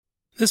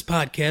This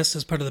podcast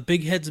is part of the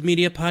Big Heads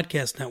Media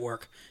Podcast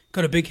Network.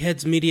 Go to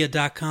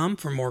bigheadsmedia.com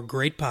for more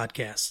great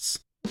podcasts.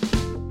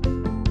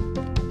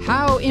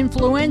 How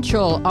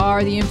influential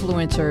are the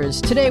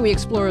influencers? Today we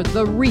explore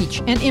the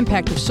reach and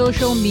impact of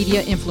social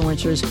media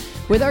influencers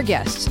with our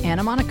guests,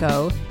 Anna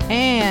Monaco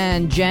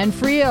and Jen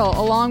Friel,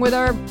 along with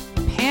our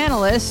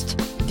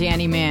panelist,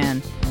 Danny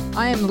Mann.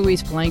 I am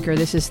Louise Blanker.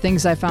 This is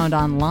Things I Found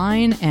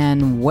Online,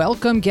 and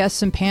welcome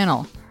guests and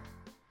panel.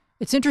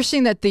 It's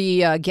interesting that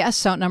the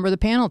guests outnumber the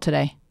panel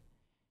today.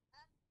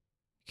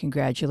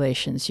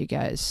 Congratulations, you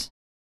guys.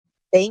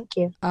 Thank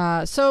you.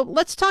 So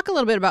let's talk a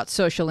little bit about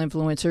social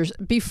influencers.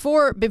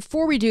 Before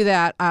we do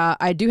that,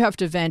 I do have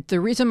to vent. The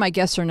reason my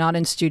guests are not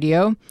in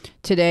studio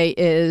today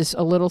is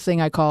a little thing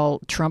I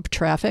call Trump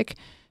traffic.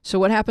 So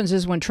what happens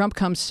is when Trump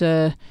comes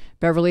to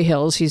Beverly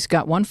Hills, he's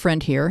got one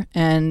friend here,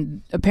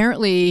 and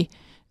apparently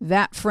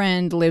that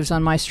friend lives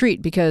on my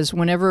street because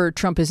whenever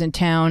Trump is in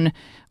town,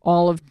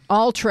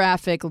 all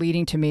traffic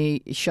leading to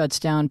me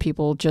shuts down.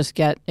 People just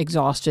get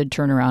exhausted,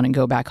 turn around, and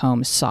go back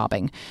home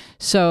sobbing.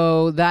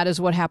 So that is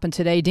what happened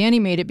today. Danny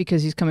made it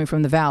because he's coming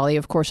from the Valley.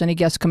 Of course, any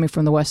guests coming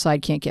from the West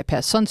Side can't get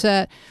past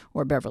Sunset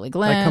or Beverly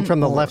Glen. I come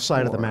from the left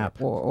side of the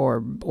map. Or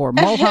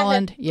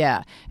Mulholland.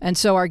 Yeah. And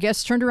so our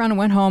guests turned around and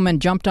went home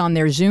and jumped on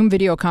their Zoom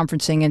video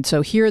conferencing. And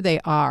so here they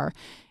are.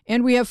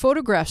 And we have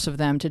photographs of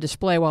them to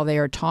display while they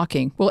are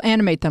talking. We'll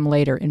animate them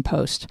later in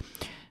post.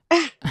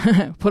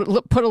 Put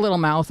a little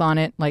mouth on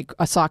it, like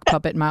a sock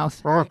puppet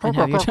mouth. And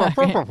have you talk.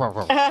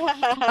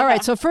 All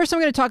right, so first I'm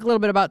going to talk a little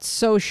bit about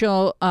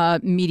social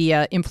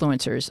media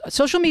influencers.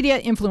 Social media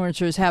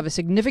influencers have a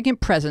significant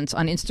presence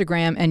on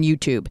Instagram and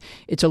YouTube.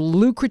 It's a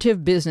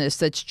lucrative business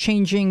that's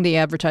changing the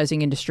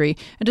advertising industry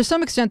and to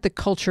some extent the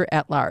culture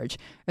at large.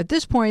 At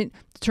this point,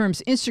 the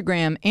terms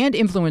Instagram and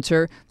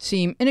influencer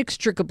seem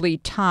inextricably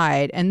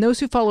tied, and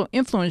those who follow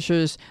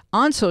influencers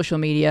on social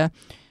media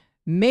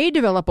may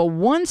develop a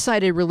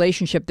one-sided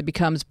relationship that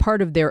becomes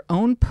part of their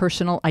own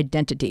personal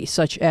identity,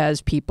 such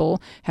as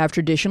people have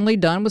traditionally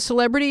done with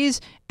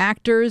celebrities,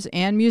 actors,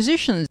 and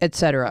musicians,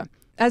 etc.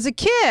 As a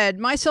kid,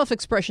 my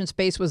self-expression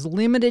space was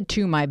limited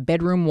to my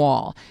bedroom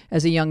wall.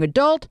 As a young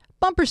adult,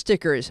 bumper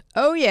stickers.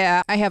 Oh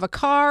yeah, I have a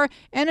car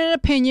and an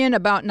opinion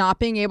about not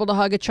being able to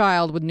hug a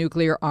child with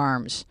nuclear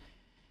arms.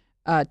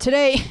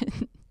 Today,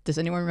 does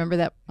anyone remember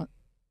that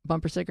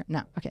bumper sticker?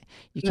 No. Okay.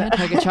 You can't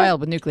hug a child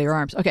with nuclear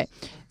arms. Okay.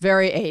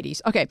 Very 80s.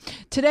 Okay.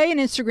 Today, an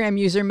Instagram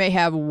user may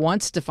have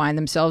once defined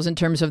themselves in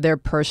terms of their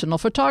personal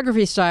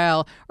photography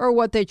style or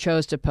what they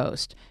chose to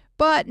post.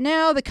 But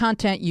now the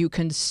content you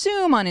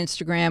consume on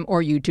Instagram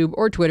or YouTube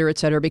or Twitter,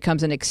 etc.,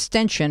 becomes an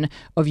extension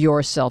of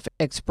your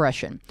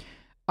self-expression.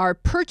 Our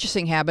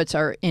purchasing habits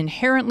are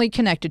inherently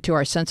connected to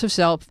our sense of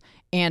self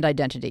and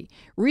identity.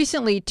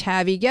 Recently,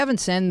 Tavi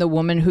Gevinson, the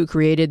woman who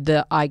created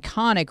the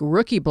iconic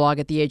Rookie blog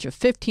at the age of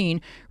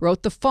 15,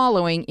 wrote the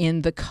following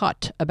in The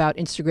Cut about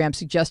Instagram,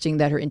 suggesting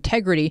that her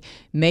integrity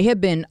may have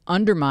been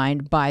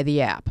undermined by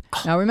the app.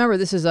 Now, remember,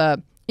 this is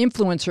a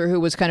influencer who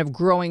was kind of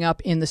growing up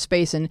in the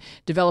space and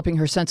developing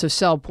her sense of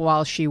self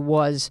while she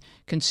was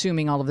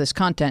consuming all of this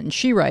content. And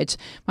she writes,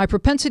 "My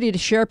propensity to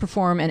share,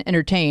 perform, and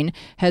entertain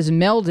has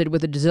melded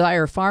with a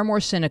desire far more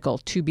cynical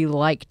to be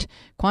liked,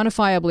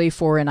 quantifiably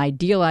for an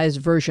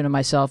idealized version of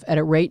myself at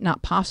a rate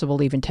not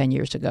possible even 10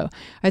 years ago.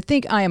 I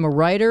think I am a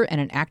writer and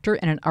an actor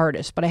and an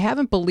artist, but I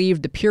haven't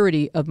believed the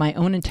purity of my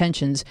own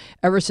intentions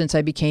ever since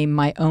I became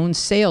my own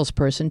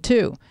salesperson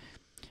too."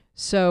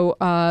 So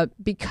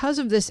because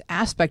of this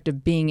aspect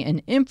of being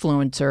an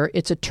influencer,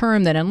 it's a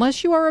term that,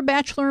 unless you are a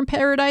Bachelor in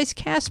Paradise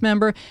cast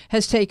member,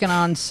 has taken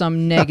on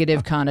some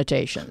negative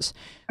connotations.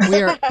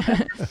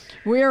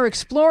 We are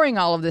exploring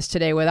all of this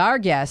today with our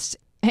guests,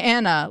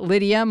 Anna,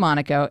 Lydia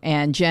Monaco,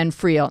 and Jen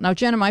Friel. Now,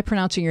 Jen, am I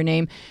pronouncing your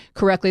name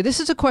correctly? This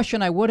is a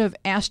question I would have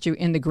asked you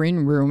in the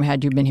green room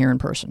had you been here in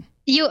person.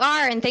 You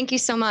are, and thank you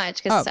so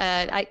much, because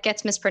it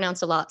gets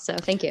mispronounced a lot, so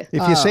thank you.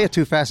 If you say it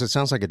too fast, it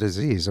sounds like a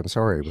disease. I'm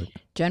sorry. But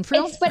Jen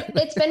Friel?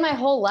 It's been my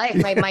whole life.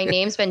 My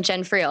name's been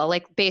Jen Friel,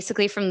 like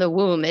basically from the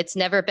womb. It's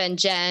never been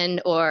Jen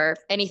or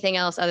anything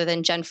else other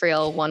than Jen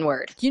Friel, one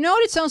word. You know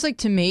what it sounds like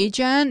to me,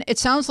 Jen? It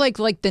sounds like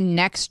the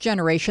next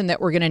generation that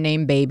we're going to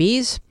name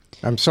babies.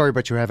 I'm sorry,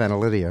 but you have Anna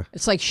Lydia.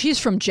 It's like she's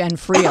from Jen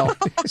Friel.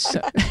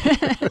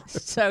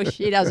 so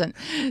she doesn't.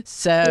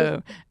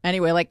 So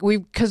anyway,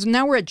 because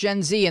now we're at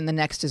Gen Z and the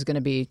next is going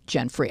to be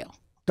Jen Friel.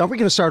 Aren't we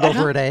going to start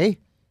over at A?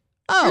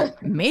 Oh,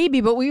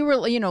 maybe, but we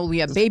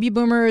have baby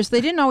boomers.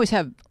 They didn't always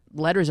have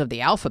letters of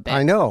the alphabet.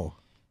 I know.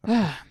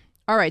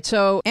 All right,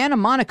 so Anna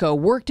Monaco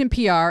worked in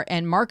PR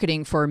and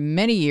marketing for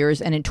many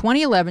years, and in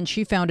 2011,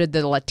 she founded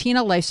the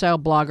Latina Lifestyle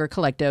Blogger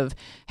Collective,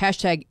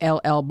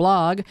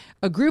 #LLblog,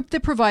 a group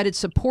that provided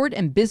support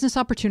and business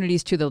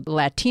opportunities to the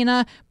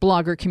Latina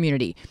blogger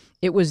community.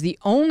 It was the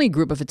only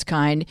group of its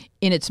kind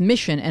in its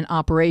mission and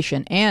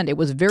operation, and it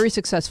was very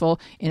successful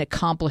in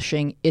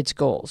accomplishing its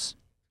goals.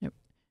 Yep.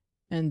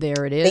 And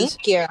there it is.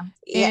 Thank you.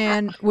 Yeah.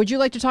 And would you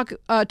like to talk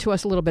to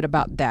us a little bit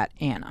about that,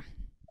 Anna?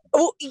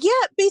 Oh, yeah.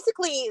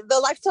 Basically, the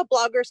Lifestyle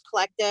Bloggers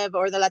Collective,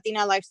 or the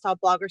Latina Lifestyle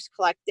Bloggers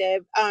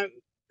Collective,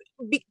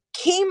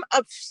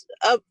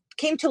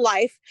 came to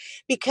life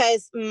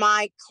because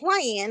my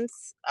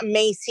clients,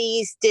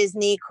 Macy's,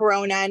 Disney,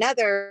 Corona, and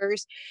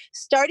others,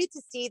 started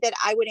to see that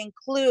I would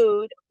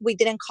include, we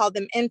didn't call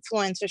them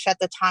influencers at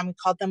the time, we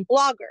called them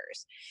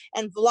bloggers.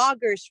 And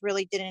vloggers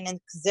really didn't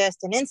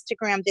exist, and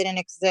Instagram didn't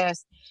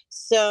exist.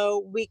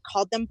 So we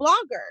called them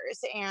bloggers.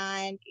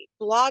 And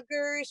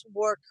bloggers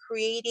were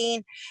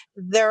creating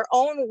their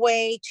own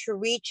way to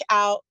reach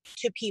out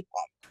to people,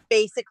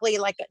 basically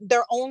like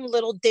their own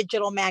little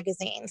digital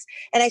magazines.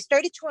 And I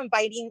started to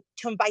invite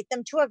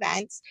them to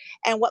events.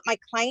 And what my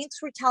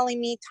clients were telling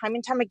me time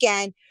and time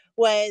again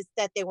was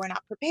that they were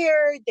not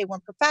prepared, they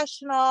weren't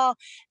professional,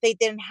 they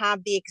didn't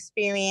have the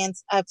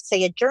experience of,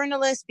 say, a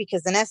journalist,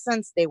 because in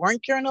essence, they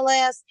weren't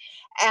journalists.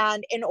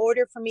 And in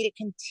order for me to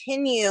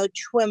continue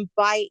to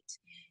invite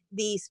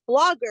these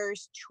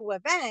bloggers to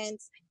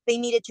events, they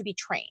needed to be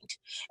trained.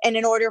 And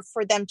in order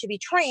for them to be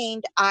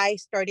trained, I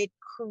started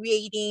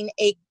creating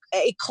a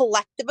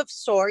collective of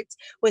sorts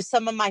with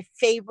some of my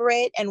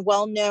favorite and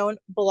well-known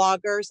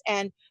bloggers,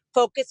 and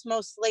focus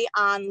mostly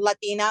on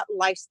Latina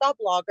lifestyle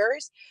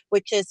bloggers,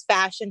 which is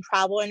fashion,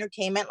 travel,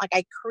 entertainment. Like,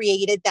 I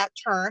created that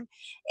term,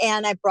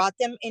 and I brought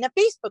them in a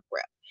Facebook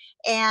group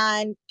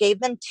and gave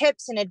them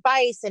tips and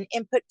advice and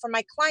input from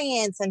my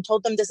clients, and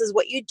told them, this is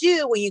what you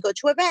do when you go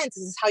to events,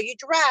 this is how you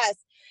dress,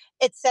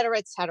 et cetera,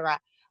 et cetera.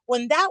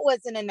 When that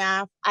wasn't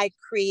enough, I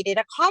created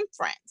a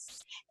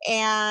conference.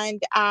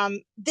 And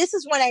this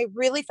is when I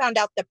really found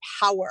out the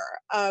power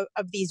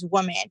of these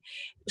women.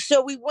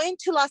 So we went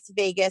to Las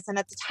Vegas, and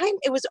at the time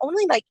it was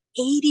only like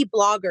 80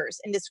 bloggers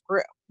in this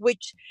group,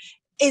 which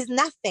is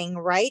nothing,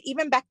 right?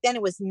 Even back then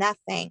it was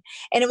nothing.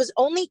 And it was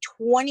only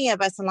 20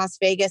 of us in Las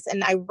Vegas,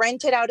 and I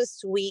rented out a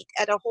suite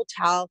at a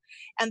hotel,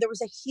 and there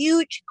was a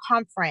huge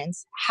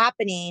conference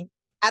happening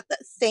at the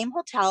same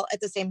hotel at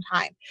the same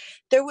time.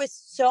 There was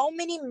so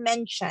many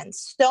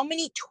mentions, so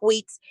many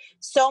tweets,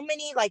 so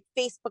many like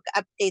Facebook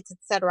updates,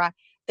 etc.,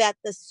 that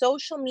the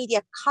social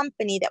media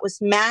company that was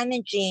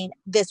managing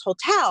this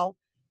hotel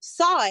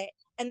saw it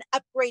and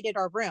upgraded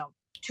our room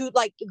to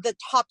like the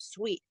top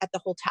suite at the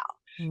hotel,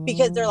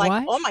 because they're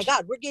like, oh my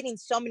God, we're getting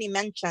so many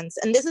mentions.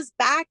 And this is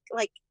back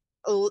like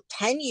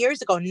 10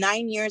 years ago,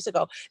 9 years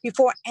ago,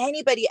 before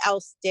anybody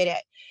else did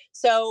it.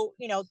 So,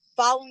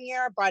 following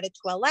year, I brought it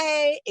to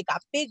LA. It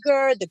got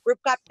bigger. The group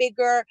got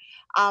bigger.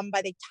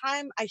 By the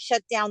time I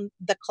shut down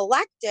the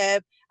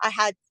collective, I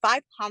had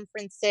 5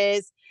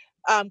 conferences,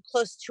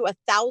 close to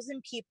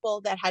 1,000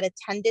 people that had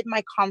attended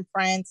my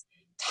conference,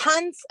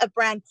 tons of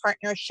brand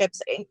partnerships,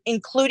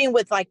 including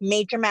with like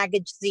major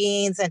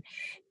magazines and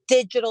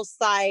digital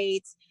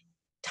sites.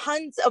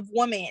 Tons of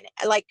women,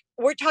 like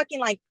we're talking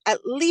like at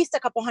least a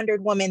couple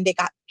hundred women. They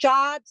got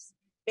jobs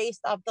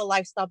based off the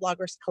Lifestyle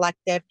Bloggers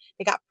Collective.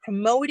 They got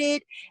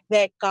promoted.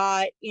 They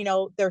got,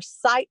 their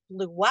site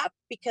blew up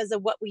because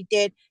of what we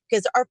did,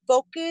 because our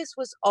focus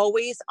was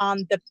always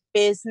on the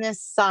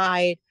business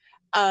side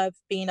of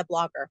being a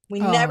blogger. We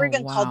never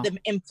even called them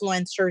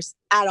influencers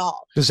at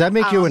all. Does that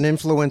make you an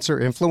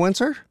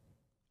influencer?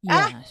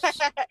 Yes.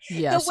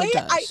 Yes, it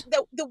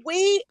does. The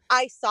way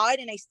I saw it,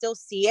 and I still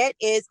see it,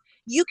 is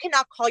you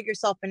cannot call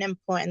yourself an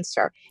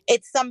influencer.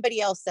 It's somebody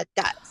else that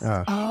does.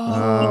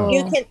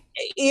 You can,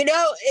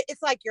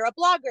 it's like you're a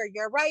blogger,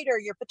 you're a writer,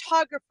 you're a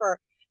photographer.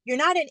 You're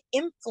not an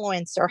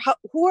influencer.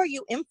 Who are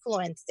you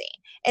influencing?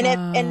 And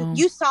and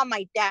you saw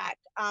my deck,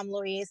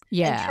 Louise,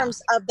 in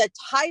terms of the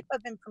type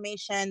of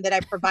information that I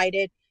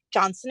provided.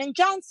 Johnson &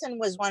 Johnson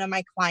was one of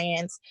my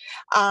clients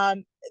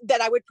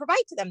that I would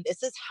provide to them.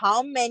 This is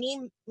how many,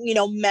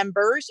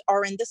 members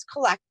are in this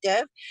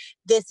collective.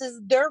 This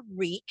is their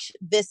reach.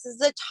 This is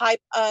the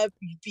type of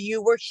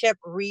viewership,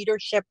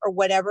 readership, or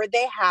whatever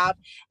they have.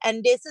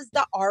 And this is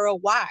the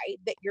ROI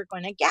that you're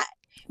going to get.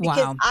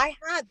 Because I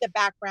had the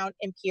background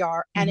in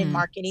PR and in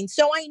marketing.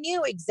 So I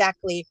knew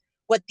exactly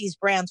what these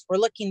brands were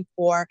looking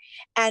for.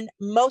 And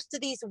most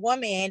of these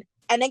women,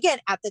 and again,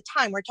 at the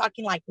time, we're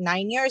talking like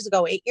 9 years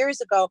ago, 8 years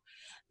ago,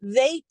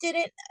 they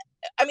didn't,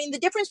 the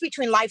difference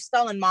between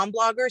lifestyle and mom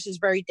bloggers is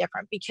very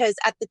different, because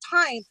at the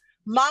time,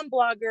 mom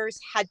bloggers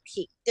had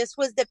peaked. This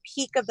was the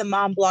peak of the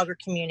mom blogger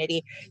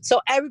community.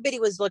 So everybody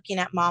was looking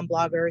at mom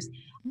bloggers.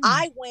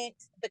 I went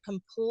the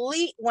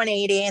complete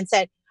 180 and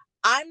said,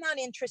 I'm not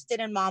interested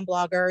in mom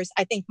bloggers.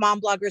 I think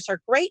mom bloggers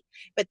are great,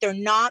 but they're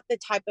not the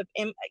type of,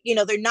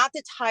 they're not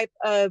the type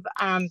of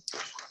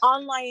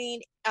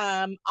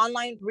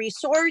online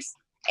resource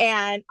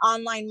and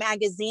online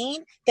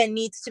magazine that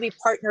needs to be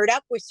partnered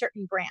up with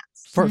certain brands.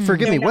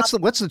 Forgive me, what's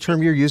the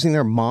term you're using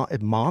there? Mom,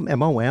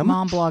 M-O-M?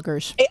 Mom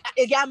bloggers.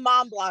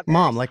 Mom bloggers.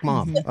 Mom, like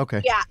mom.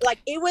 Okay. Yeah, like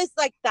it was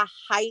like the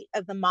height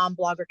of the mom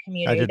blogger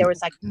community. There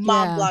was like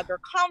mom blogger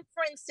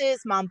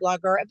conferences, mom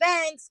blogger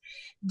events.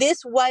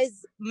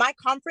 My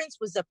conference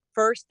was the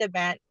first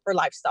event for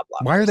lifestyle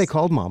bloggers. Why are they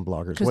called mom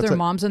bloggers? Because they're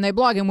moms and they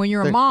blog. And when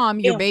you're a mom,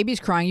 your baby's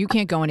crying, you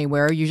can't go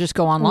anywhere. You just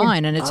go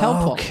online and it's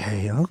helpful.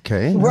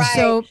 Okay.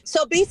 Right.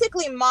 So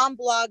basically mom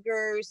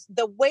bloggers,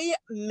 the way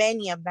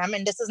many of them,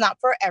 and this is not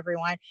for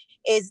everyone,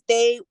 is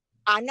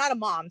I'm not a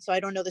mom, so I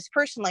don't know this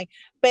personally,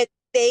 but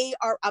they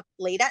are up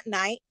late at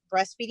night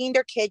breastfeeding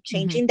their kid,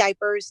 changing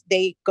diapers.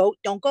 They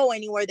don't go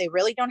anywhere. They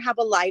really don't have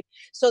a life.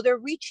 So they're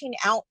reaching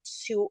out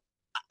to,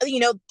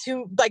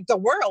 to like the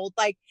world,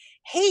 like,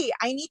 hey,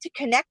 I need to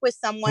connect with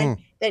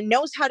someone that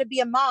knows how to be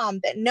a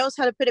mom, that knows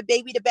how to put a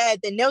baby to bed,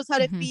 that knows how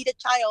to feed a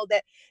child,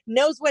 that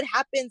knows what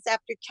happens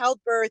after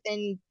childbirth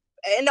and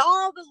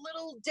all the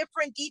little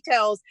different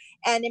details.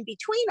 And in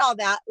between all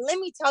that, let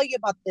me tell you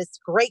about this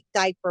great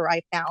diaper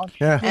I found.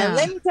 Yeah. And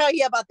let me tell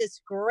you about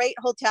this great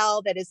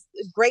hotel that is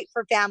great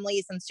for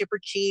families and super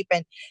cheap.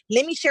 And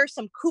let me share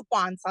some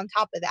coupons on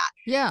top of that.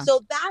 Yeah. So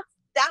that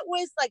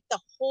was like the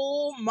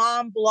whole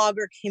mom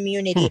blogger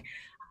community.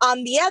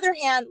 On the other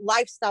hand,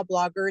 lifestyle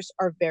bloggers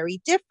are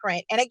very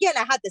different. And again,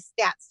 I had the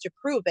stats to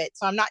prove it.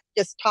 So I'm not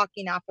just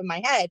talking off of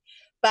my head,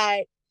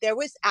 but there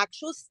was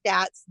actual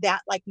stats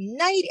that like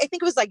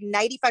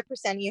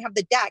 95%, you have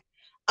the deck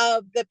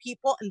of the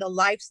people in the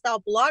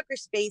lifestyle blogger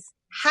space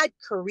had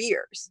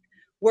careers,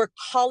 were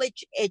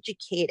college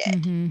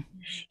educated, and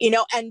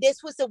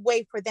this was a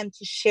way for them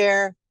to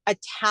share a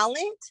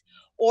talent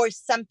or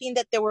something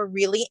that they were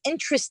really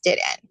interested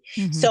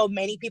in. So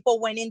many people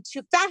went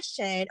into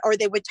fashion, or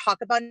they would talk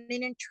about it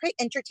in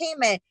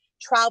entertainment,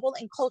 travel,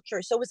 and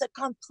culture. So it was a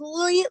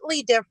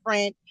completely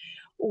different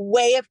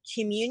way of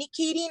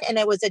communicating, and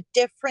it was a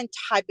different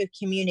type of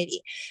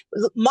community.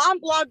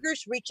 Mom bloggers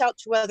reach out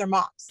to other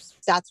moms.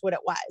 That's what it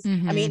was.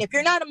 I mean, if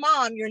you're not a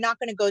mom, you're not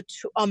going to go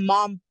to a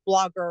mom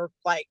blogger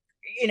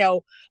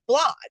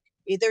blog.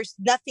 There's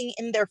nothing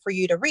in there for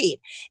you to read.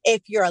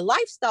 If you're a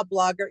lifestyle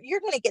blogger,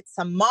 you're going to get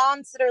some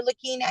moms that are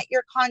looking at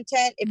your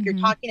content. If you're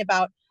talking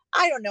about,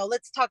 I don't know,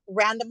 let's talk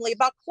randomly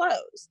about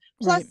clothes,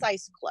 plus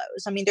size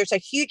clothes. I mean, there's a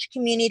huge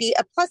community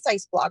of plus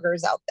size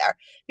bloggers out there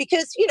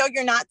because,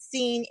 you're not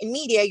seen in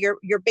media.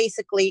 You're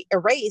basically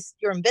erased.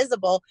 You're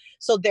invisible.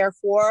 So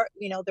therefore,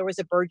 there was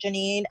a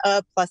burgeoning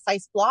of plus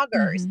size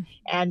bloggers,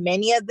 and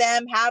many of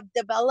them have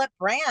developed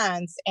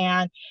brands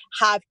and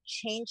have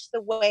changed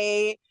the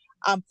way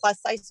plus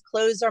size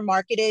clothes are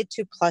marketed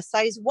to plus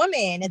size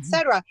women,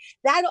 etc.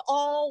 That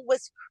all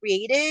was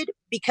created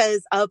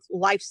because of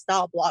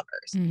lifestyle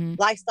bloggers,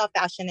 lifestyle,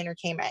 fashion,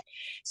 entertainment.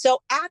 So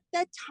at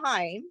that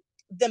time,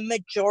 the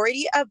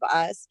majority of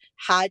us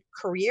had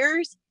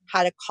careers,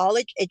 had a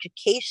college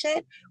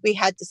education, we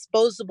had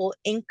disposable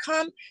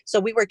income.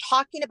 So we were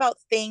talking about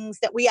things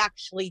that we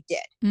actually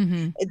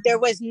did. There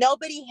was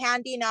nobody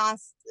handing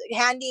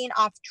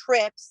off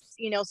trips,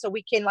 so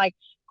we can like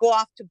go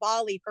off to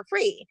Bali for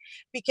free,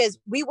 because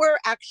we were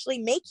actually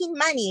making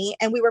money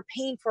and we were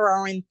paying for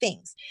our own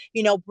things.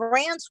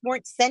 Brands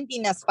weren't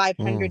sending us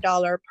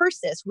 $500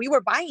 purses. We were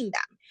buying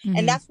them.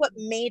 And that's what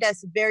made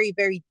us very,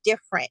 very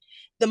different.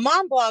 The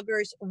mom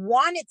bloggers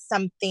wanted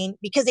something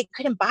because they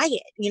couldn't buy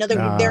it.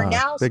 They're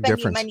now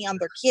spending money on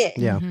their kids.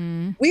 Yeah.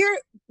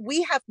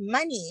 We have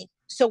money,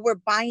 so we're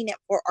buying it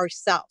for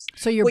ourselves.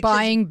 So you're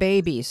buying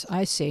babies.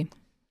 I see.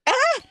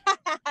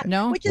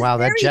 No? Wow,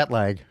 that jet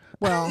lag.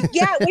 Well,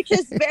 yeah, which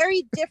is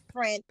very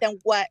different than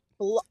what,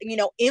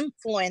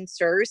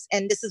 influencers,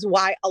 and this is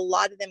why a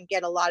lot of them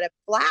get a lot of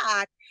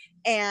flack.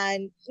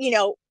 And,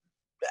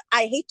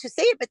 I hate to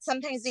say it, but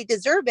sometimes they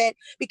deserve it,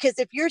 because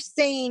if you're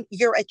saying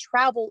you're a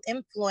travel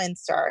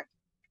influencer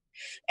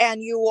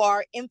and you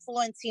are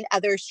influencing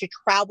others to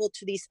travel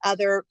to these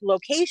other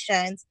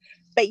locations,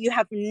 but you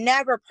have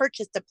never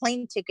purchased a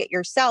plane ticket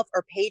yourself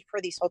or paid for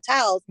these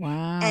hotels,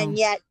 and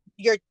yet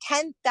your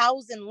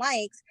 10,000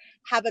 likes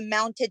have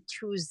amounted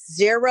to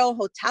 0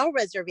 hotel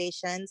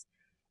reservations,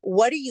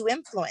 what are you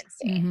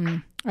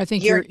influencing? I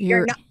think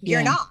you're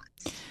not.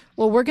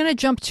 Well, we're going to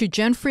jump to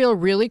Jen Friel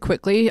really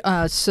quickly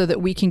so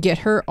that we can get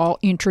her all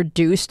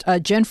introduced.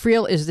 Jen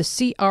Friel is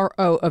the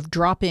CRO of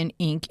Drop In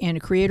Inc.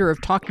 and creator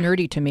of Talk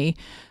Nerdy to Me.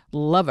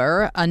 Love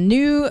her. A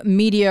new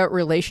media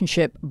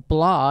relationship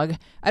blog.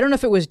 I don't know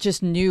if it was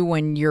just new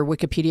when your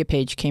Wikipedia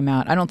page came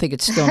out. I don't think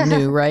it's still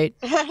new, right?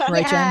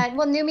 Right, Jen?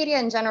 Well, new media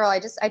in general. I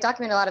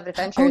document a lot of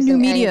adventures. Oh, new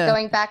media. And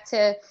going back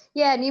to,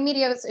 new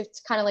media, it's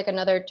kind of like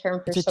another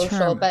term for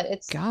social, but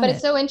it's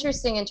so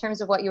interesting in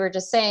terms of what you were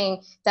just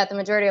saying, that the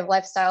majority of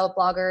lifestyle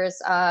bloggers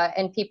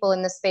and people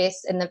in the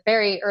space in the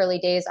very early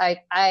days,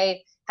 I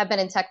have been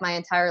in tech my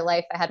entire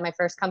life. I had my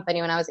first company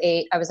when I was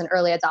 8. I was an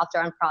early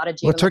adopter on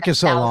Prodigy. What took you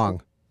so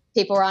long?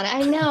 People were on it.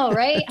 I know,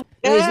 right?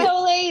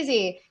 So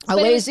lazy. A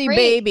lazy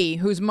baby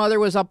whose mother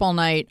was up all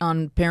night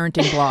on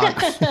parenting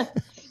blogs.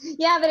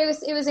 Yeah, but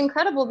it was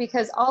incredible,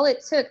 because all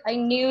it took, I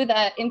knew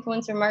that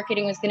influencer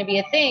marketing was going to be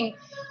a thing.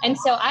 And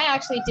so I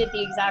actually did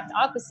the exact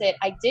opposite.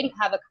 I didn't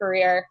have a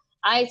career.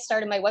 I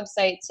started my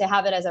website to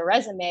have it as a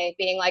resume,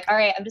 being like, all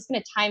right, I'm just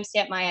going to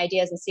timestamp my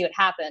ideas and see what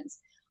happens.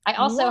 I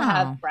also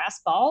have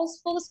brass balls,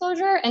 full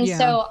disclosure. And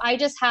so I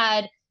just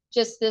had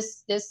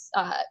this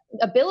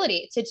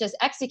ability to just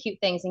execute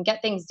things and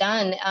get things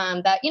done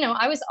that,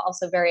 I was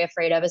also very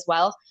afraid of as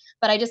well,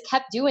 but I just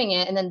kept doing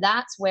it. And then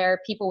that's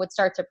where people would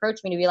start to approach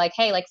me to be like,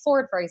 hey, like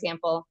Ford, for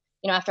example,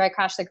 after I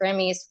crashed the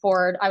Grammys,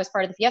 Ford, I was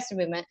part of the Fiesta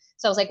movement.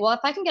 So I was like, well, if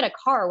I can get a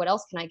car, what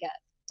else can I get?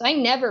 So I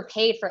never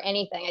paid for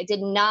anything. I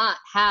did not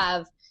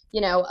have,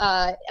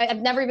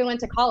 I've never even went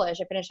to college.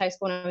 I finished high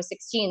school when I was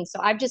 16. So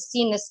I've just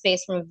seen this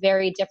space from a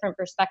very different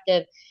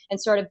perspective and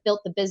sort of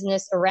built the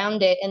business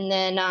around it. And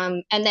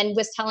then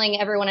was telling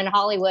everyone in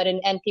Hollywood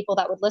and people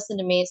that would listen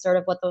to me sort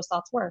of what those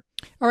thoughts were.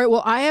 All right.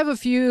 Well, I have a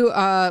few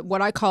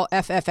what I call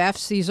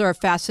FFFs. These are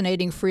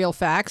fascinating real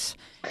facts,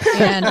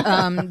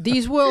 and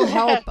these will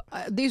help.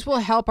 These will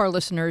help our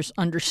listeners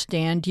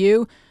understand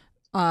you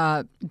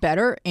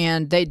better.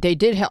 And they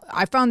did help.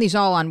 I found these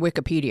all on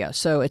Wikipedia,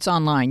 so it's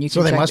online. You can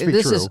so they check. must be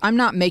This true. I'm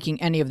not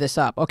making any of this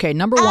up. Okay.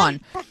 Number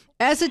one,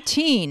 as a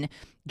teen,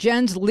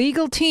 Jen's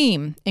legal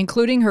team,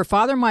 including her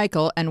father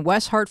Michael and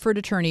West Hartford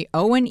attorney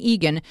Owen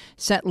Egan,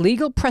 set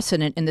legal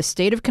precedent in the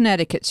state of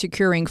Connecticut,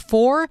 securing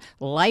 4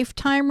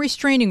 lifetime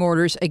restraining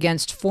orders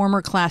against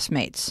former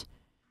classmates.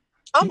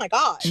 Oh my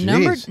gosh.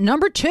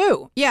 Number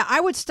 2. Yeah, I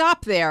would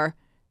stop there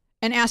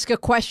and ask a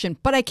question,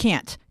 but I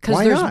can't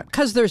Why not?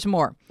 because there's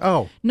more.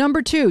 Oh.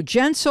 Number 2,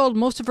 Jen sold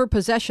most of her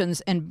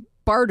possessions and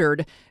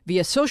bartered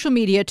via social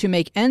media to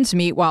make ends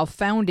meet while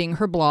founding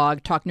her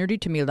blog, Talk Nerdy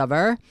to Me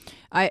Lover.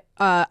 I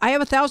have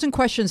 1,000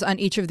 questions on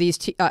each of these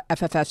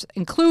FFFs,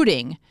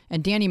 including,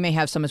 and Danny may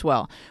have some as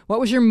well,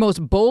 what was your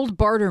most bold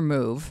barter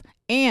move?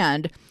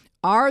 And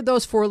are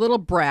those 4 little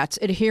brats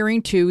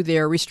adhering to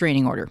their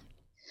restraining order?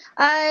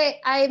 I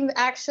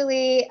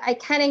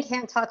can and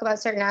can't talk about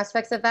certain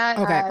aspects of that.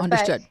 Okay,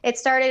 understood. But it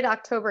started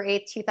October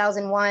 8th,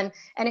 2001,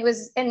 and it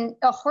was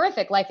a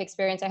horrific life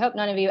experience. I hope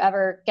none of you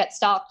ever get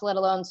stalked, let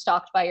alone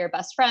stalked by your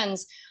best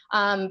friends.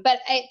 But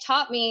it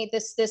taught me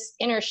this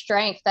inner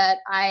strength that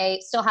I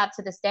still have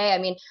to this day. I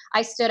mean,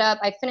 I stood up,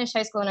 I finished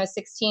high school when I was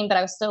 16, but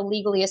I was still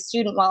legally a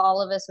student while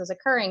all of this was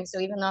occurring. So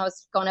even though I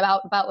was going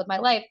about with my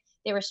life,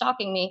 they were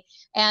stalking me.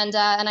 And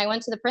I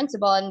went to the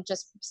principal and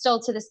just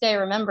still to this day,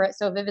 remember it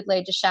so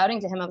vividly, just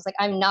shouting to him. I was like,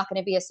 I'm not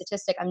going to be a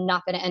statistic. I'm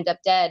not going to end up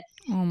dead.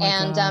 Oh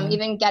my God.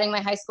 Even getting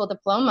my high school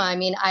diploma, I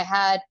mean, I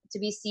had to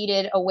be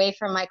seated away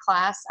from my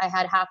class. I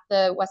had half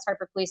the West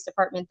Hartford Police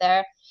Department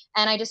there.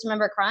 And I just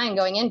remember crying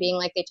going in, being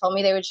like, they told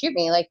me they would shoot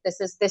me. Like,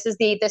 this is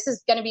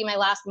going to be my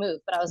last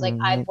move. But I was like,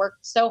 I've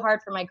worked so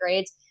hard for my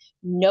grades.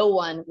 No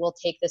one will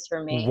take this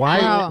from me.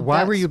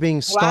 Why were you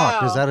being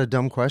stalked? Wow. Is that a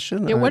dumb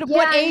question? Yeah,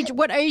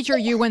 what age are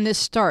you when this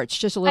starts?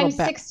 Just a little bit.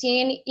 I'm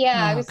 16.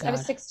 Yeah, I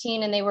was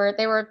 16, and they were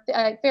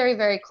very,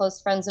 very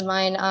close friends of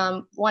mine.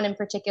 One in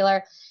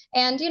particular.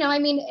 And,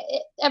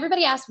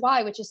 everybody asked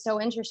why, which is so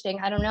interesting.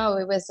 I don't know.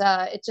 It was,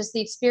 it just, the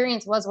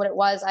experience was what it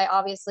was. I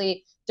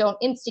obviously don't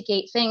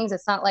instigate things.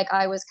 It's not like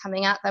I was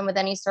coming at them with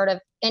any sort of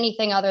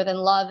anything other than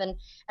love. And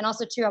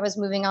also too, I was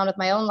moving on with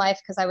my own life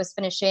because I was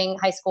finishing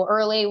high school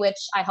early,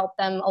 which I helped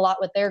them a lot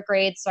with their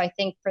grades. So I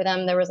think for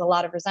them, there was a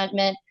lot of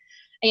resentment.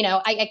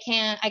 I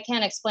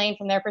can't explain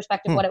from their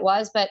perspective what it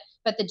was, but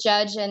the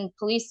judge and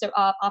police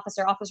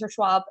officer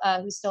Schwab,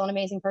 who's still an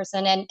amazing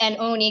person, and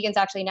Owen Egan's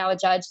actually now a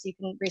judge, so you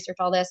can research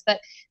all this, but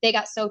they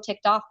got so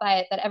ticked off by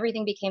it that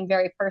everything became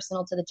very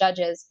personal to the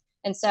judges.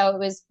 And so it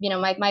was,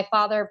 my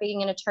father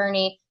being an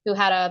attorney who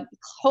had a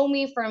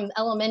homie from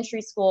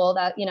elementary school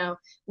that,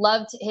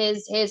 loved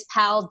his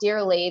pal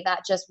dearly,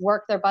 that just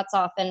worked their butts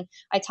off. And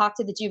I talked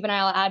to the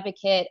juvenile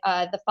advocate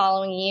the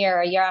following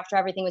year, a year after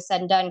everything was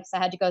said and done, because I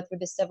had to go through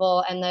the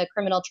civil and the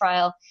criminal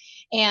trial.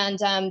 And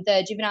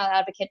the juvenile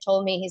advocate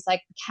told me, he's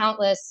like,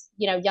 countless,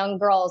 young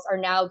girls are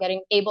now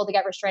able to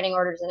get restraining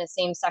orders in a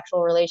same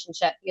sexual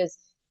relationship because.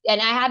 And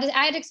I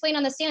had to explain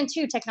on the stand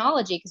too,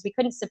 technology, because we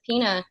couldn't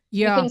subpoena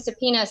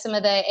some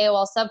of the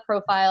AOL sub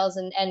profiles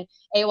and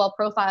AOL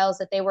profiles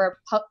that they were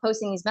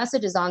posting these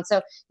messages on.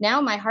 So now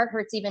my heart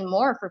hurts even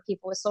more for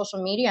people with social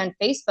media and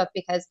Facebook,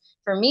 because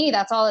for me,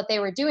 that's all that they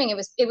were doing.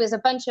 It was a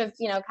bunch of,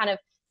 kind of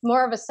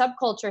more of a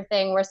subculture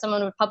thing where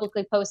someone would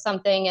publicly post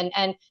something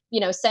and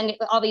send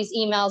all these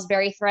emails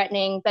very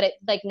threatening, but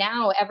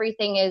now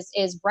everything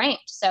is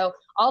ranked. So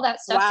all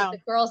that stuff that the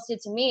girls did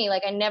to me,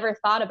 I never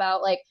thought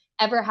about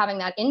ever having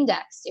that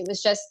indexed. It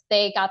was just,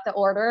 they got the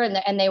order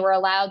and they were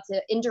allowed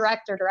to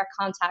indirect or direct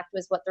contact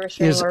was what the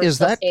restraining order is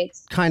that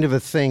states. Kind of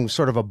a thing,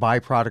 sort of a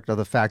byproduct of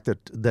the fact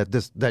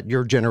that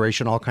your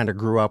generation all kind of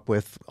grew up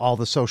with all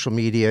the social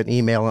media and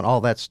email and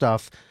all that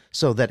stuff,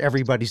 so that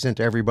everybody's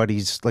into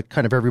everybody's,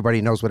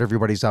 everybody knows what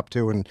everybody's up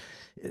to, and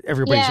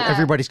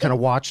everybody's kind of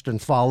watched and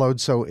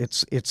followed. So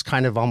it's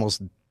kind of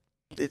almost,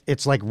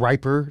 it's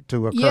riper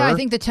to occur. Yeah, I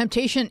think the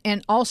temptation,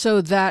 and also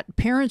that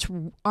parents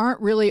aren't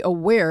really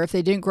aware, if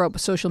they didn't grow up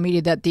with social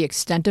media, that the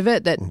extent of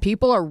it, that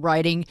people are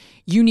writing,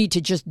 you need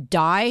to just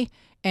die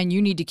and you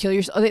need to kill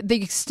yourself.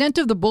 The extent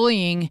of the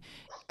bullying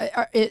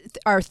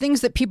are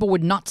things that people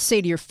would not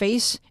say to your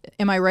face.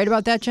 Am I right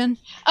about that, Jen?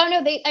 Oh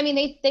no, they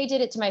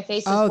did it to my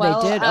face as well.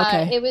 Oh, they did?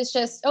 Okay. It was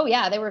just,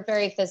 they were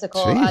very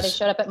physical. They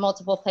showed up at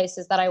multiple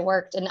places that I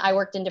worked, and I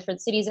worked in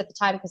different cities at the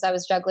time because I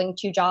was juggling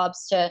 2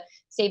 jobs to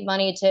save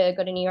money to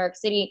go to New York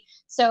City.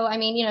 So,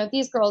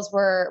 these girls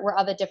were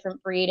of a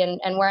different breed,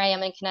 and where I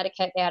am in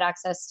Connecticut, they had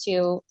access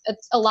to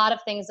a lot of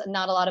things that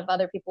not a lot of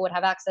other people would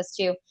have access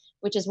to.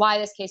 which is why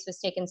this case was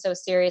taken so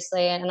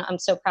seriously. And I'm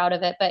so proud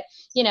of it. But,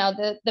 you know,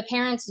 the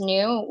parents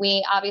knew.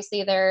 We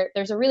obviously,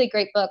 there's a really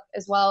great book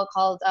as well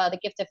called The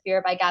Gift of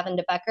Fear by Gavin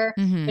de Becker,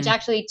 which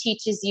actually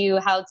teaches you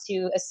how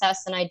to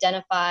assess and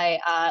identify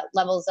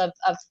levels of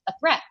a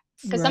threat.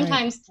 Because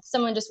sometimes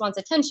someone just wants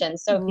attention.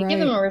 So if you give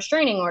them a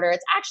restraining order,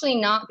 it's actually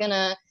not going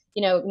to,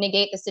 you know,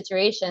 negate the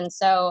situation.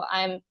 So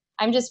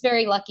I'm just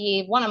very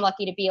lucky. One, I'm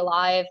lucky to be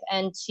alive.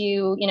 And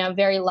two, you know,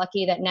 very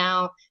lucky that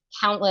now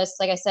countless,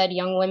 like I said,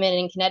 young women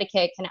in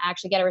Connecticut can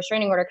actually get a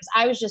restraining order. Because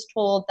I was just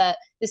told that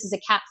this is a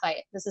cat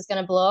fight. This is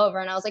going to blow over.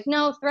 And I was like,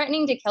 no,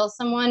 threatening to kill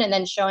someone and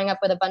then showing up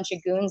with a bunch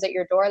of goons at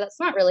your door, that's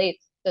not really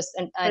just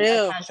a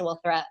casual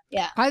threat.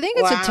 Yeah. I think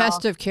it's a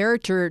test of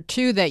character,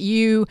 too, that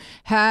you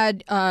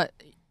had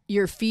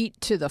your feet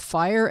to the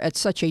fire at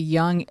such a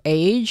young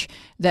age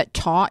that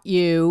taught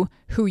you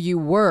who you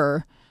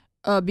were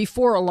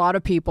before a lot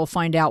of people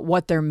find out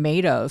what they're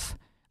made of.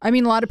 I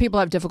mean, a lot of people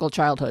have difficult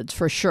childhoods,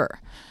 for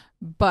sure.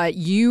 But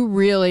you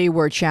really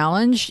were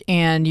challenged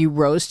and you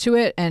rose to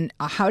it. And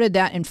how did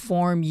that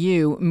inform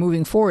you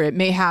moving forward? It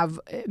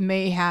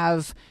may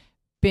have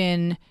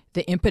been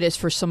the impetus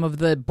for some of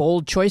the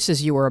bold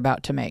choices you were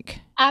about to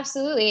make.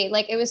 Absolutely.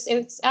 Like it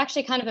was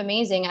actually kind of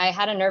amazing. I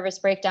had a nervous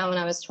breakdown when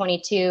I was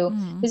 22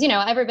 because, you know,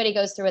 everybody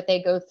goes through what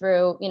they go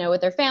through, you know, with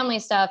their family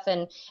stuff.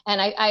 And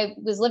I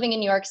was living in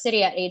New York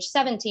City at age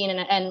 17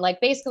 and like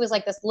basically was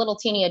like this little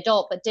teeny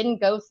adult, but didn't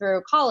go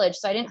through college.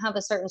 So I didn't have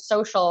a certain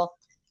social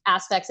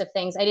aspects of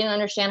things. I didn't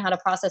understand how to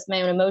process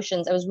my own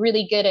emotions. I was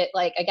really good at,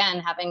 like, again,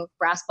 having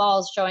brass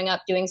balls, showing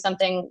up, doing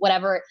something,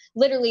 whatever.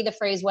 Literally the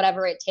phrase,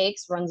 whatever it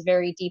takes, runs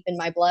very deep in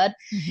my blood.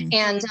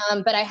 And,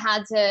 but I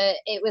had to,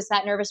 it was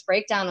that nervous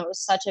breakdown. It was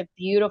such a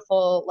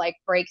beautiful, like,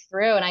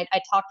 breakthrough. And I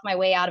talked my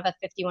way out of a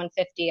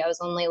 5150. I was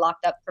only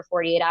locked up for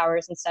 48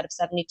 hours instead of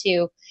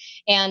 72.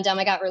 And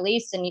I got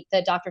released and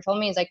the doctor told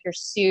me, he's like, you're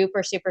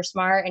super, super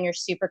smart and you're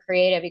super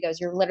creative. He goes,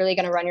 you're literally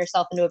going to run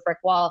yourself into a brick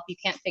wall if you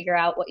can't figure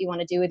out what you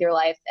want to do with your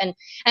life. And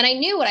I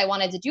knew what I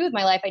wanted to do with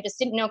my life. I just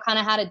didn't know kind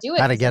of how to do it.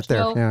 How to get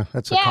there.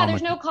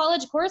 There's no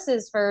college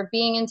courses for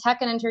being in tech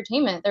and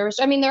entertainment. There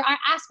are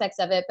aspects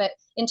of it, but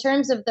in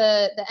terms of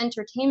the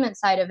entertainment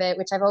side of it,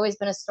 which I've always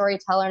been a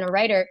storyteller and a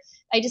writer,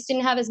 I just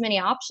didn't have as many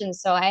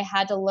options. So I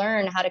had to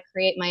learn how to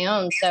create my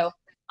own. So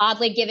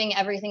oddly, giving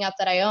everything up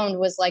that I owned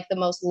was like the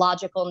most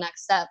logical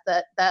next step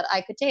that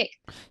I could take.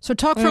 So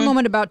talk for a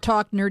moment about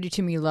Talk Nerdy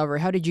to Me Lover.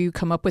 How did you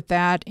come up with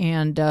that?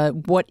 And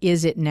what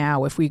is it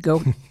now? If we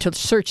go to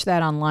search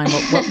that online,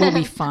 what will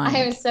we find?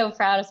 I'm so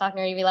proud of Talk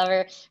Nerdy to Me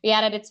Lover. We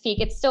had at its peak.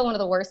 It's still one of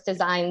the worst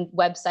designed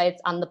websites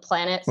on the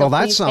planet. So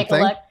that's something.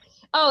 Take a look.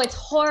 Oh, it's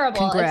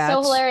horrible. Congrats.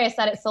 It's so hilarious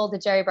that it sold to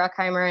Jerry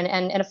Bruckheimer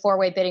and a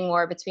four-way bidding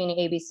war between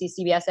ABC,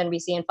 CBS,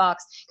 NBC, and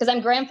Fox. Because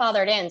I'm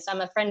grandfathered in, so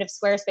I'm a friend of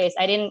Squarespace.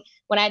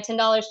 When I had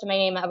 $10 to my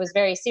name, I was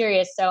very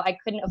serious, so I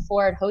couldn't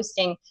afford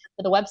hosting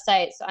for the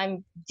website. So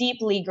I'm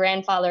deeply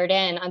grandfathered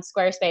in on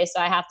Squarespace, so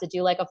I have to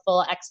do like a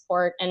full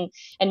export and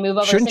move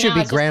over. Shouldn't you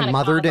be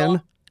grandmothered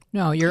in?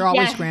 No, you're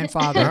always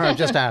grandfathered. I'm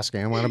just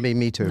asking. I want to be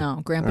me too.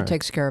 No, Grandpa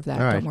takes care of that.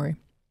 Don't worry.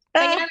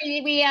 But,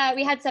 you know,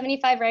 we had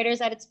 75 writers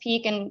at its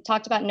peak and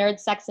talked about nerd,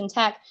 sex, and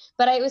tech.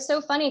 But it was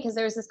so funny because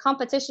there was this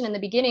competition in the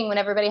beginning when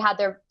everybody had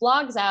their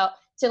blogs out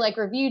to like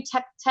review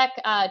tech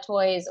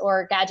toys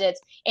or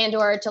gadgets and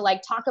or to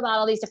like talk about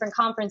all these different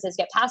conferences,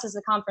 get passes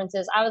to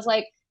conferences. I was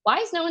like, why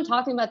is no one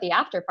talking about the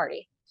after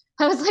party?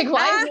 I was like,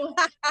 why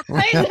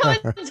is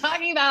no one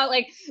talking about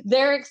like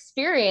their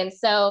experience?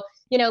 So,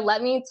 you know,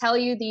 let me tell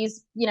you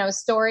these, you know,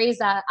 stories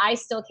that I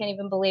still can't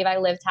even believe I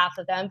lived half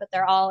of them, but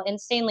they're all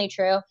insanely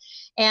true.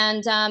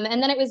 And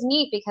then it was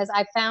neat because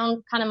I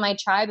found kind of my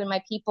tribe and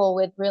my people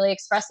with really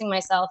expressing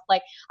myself.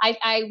 Like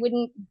I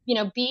wouldn't, you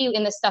know, be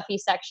in the stuffy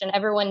section.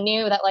 Everyone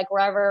knew that like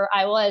wherever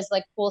I was,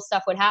 like cool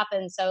stuff would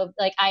happen. So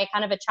like I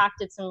kind of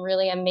attracted some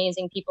really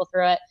amazing people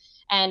through it.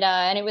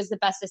 And it was the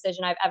best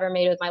decision I've ever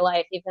made with my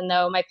life, even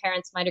though my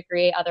parents might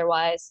agree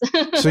otherwise.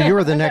 So you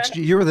were the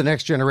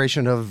next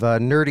generation of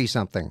nerdy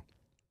something.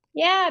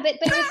 Yeah, but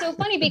it was so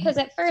funny because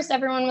at first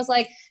everyone was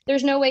like,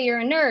 there's no way you're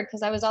a nerd,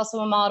 because I was also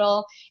a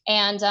model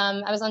and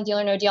I was on Deal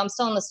or No Deal. I'm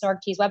still on the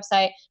Snorg-Tees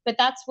website, but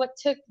that's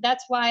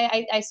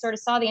why I sort of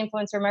saw the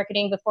influencer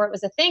marketing before it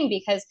was a thing,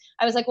 because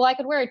I was like, well, I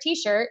could wear a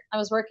t-shirt. I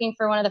was working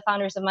for one of the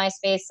founders of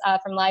MySpace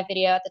from Live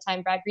Video at the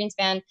time, Brad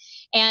Greenspan.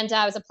 And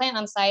I was a plant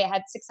on site. I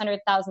had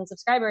 600,000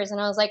 subscribers.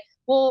 And I was like,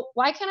 well,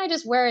 why can't I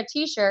just wear a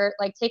t-shirt,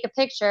 like take a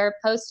picture,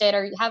 post it,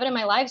 or have it in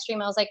my live stream?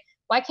 I was like,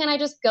 why can't I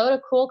just go to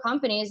cool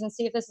companies and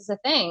see if this is a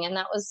thing? And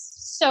that was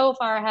so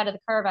far ahead of the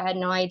curve. I had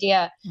no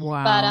idea.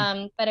 Wow.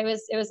 But it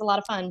was a lot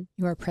of fun.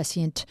 You are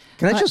prescient.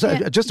 Can I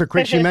just a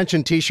quick? She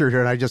mentioned T-shirt here,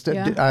 and I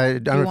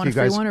don't know if you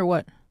guys want a free one or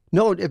what?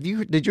 No, did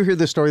you hear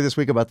the story this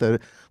week about the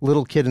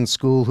little kid in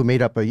school who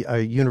made up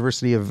a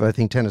University of, I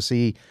think,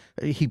 Tennessee?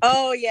 He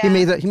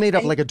made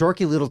up like a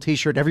dorky little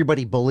T-shirt.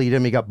 Everybody bullied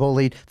him. He got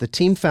bullied. The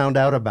team found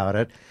out about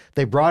it.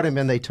 They brought him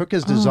in. They took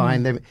his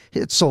design.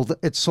 It sold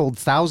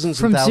thousands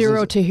From and thousands.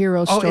 zero to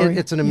hero story.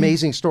 It's an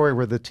amazing story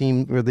where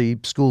the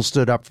school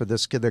stood up for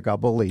this kid that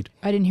got bullied.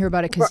 I didn't hear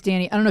about it because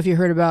Danny, I don't know if you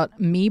heard about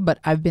me, but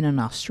I've been in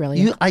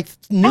Australia. I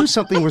knew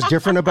something was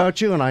different about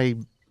you,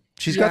 and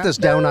she's got this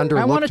down under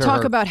look I want to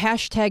talk her. about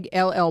hashtag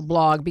LL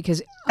blog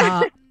because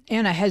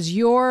Anna, has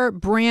your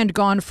brand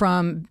gone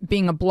from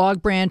being a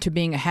blog brand to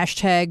being a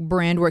hashtag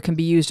brand where it can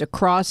be used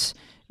across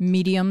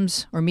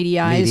mediums or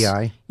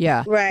medii?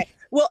 Yeah. Right.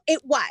 Well,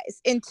 it was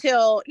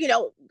until,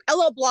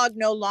 LL Blog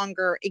no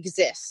longer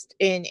exists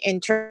in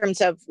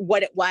terms of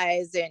what it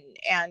was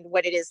and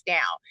what it is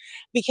now,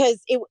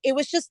 because it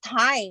was just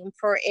time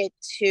for it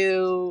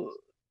to,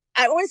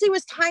 I want to say it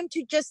was time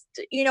to just,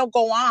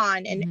 go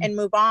on and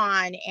move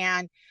on.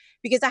 And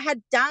because I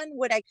had done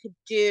what I could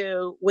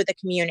do with the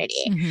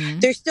community. Mm-hmm.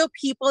 There's still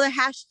people that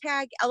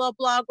hashtag LL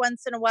Blog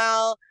once in a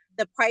while.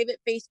 The private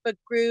Facebook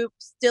group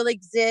still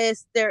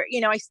exists. There,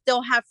 I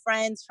still have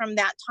friends from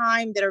that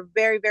time that are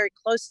very, very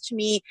close to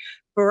me.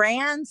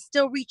 Brands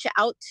still reach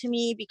out to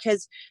me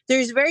because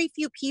there's very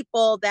few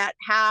people that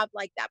have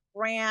like that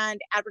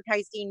brand,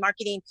 advertising,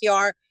 marketing,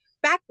 PR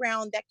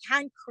background that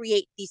can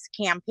create these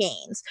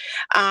campaigns.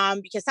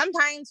 Because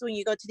sometimes when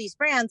you go to these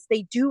brands,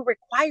 they do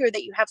require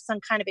that you have some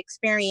kind of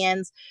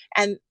experience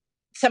and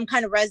some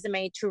kind of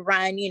resume to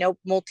run,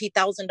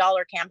 multi-$1,000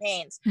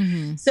 campaigns.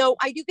 Mm-hmm. So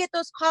I do get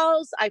those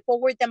calls. I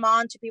forward them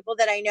on to people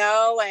that I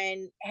know.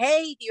 And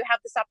hey, do you have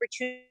this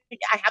opportunity?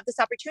 I have this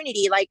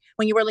opportunity. Like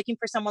when you were looking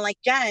for someone like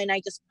Jen, I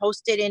just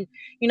posted in,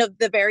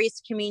 the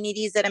various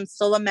communities that I'm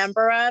still a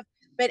member of.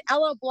 But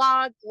LL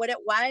Blog, what it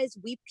was,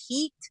 we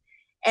peaked.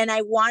 And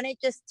I wanted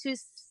just to,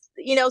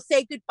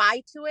 say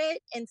goodbye to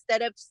it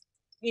instead of,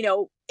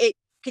 it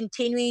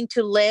continuing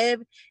to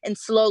live and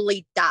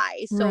slowly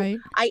die. So Right.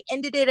 I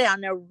ended it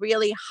on a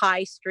really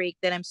high streak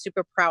that I'm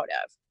super proud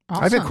of.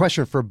 Awesome. I have a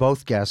question for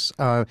both guests.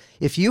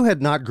 If you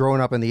had not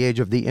grown up in the age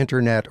of the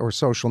internet or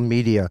social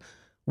media,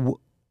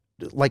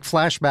 like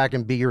flashback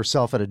and be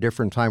yourself at a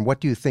different time,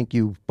 what do you think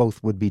you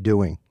both would be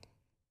doing?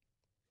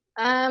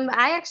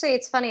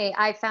 It's funny.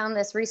 I found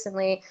this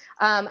recently.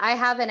 I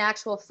have an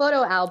actual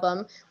photo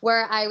album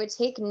where I would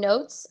take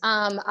notes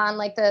on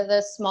like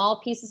the small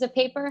pieces of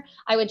paper.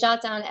 I would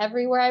jot down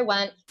everywhere I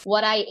went,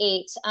 what I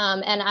ate.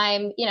 And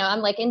I'm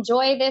like,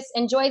 enjoy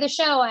the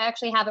show. I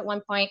actually have at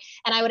one point,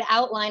 and I would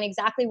outline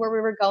exactly where we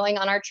were going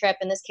on our trip.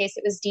 In this case,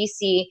 it was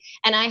DC.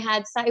 And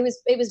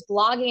it was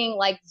blogging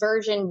like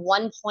version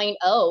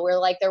 1.0 where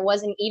like there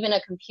wasn't even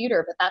a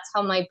computer, but that's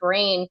how my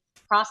brain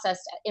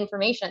processed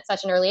information at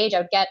such an early age.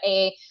 I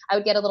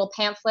would get a little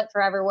pamphlet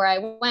for everywhere I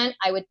went.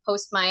 I would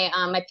post my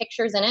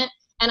pictures in it,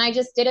 and I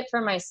just did it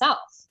for myself.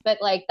 But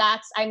like I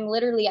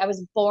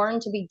was born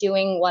to be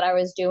doing what I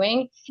was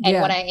doing and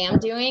what I am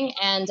doing,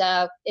 and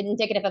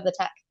indicative of the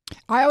tech.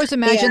 I always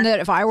imagine that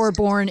if I were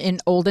born in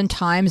olden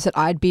times that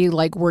I'd be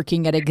like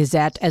working at a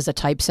Gazette as a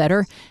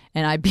typesetter,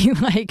 and I'd be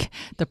like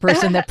the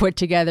person that put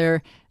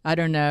together, I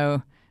don't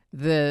know,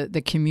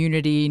 the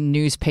community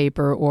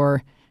newspaper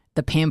or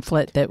the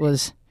pamphlet that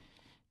was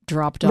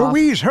dropped off.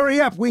 Louise,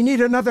 hurry up. We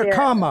need another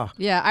comma.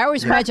 Yeah, I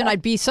always imagine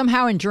I'd be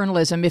somehow in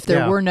journalism if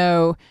there were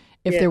no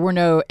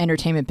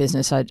entertainment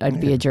business. I'd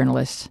be a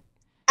journalist.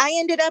 I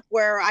ended up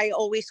where I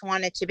always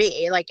wanted to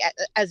be. Like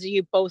as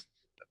you both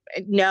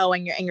know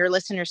and your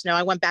listeners know,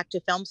 I went back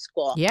to film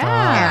school.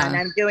 Yeah. And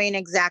I'm doing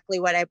exactly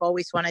what I've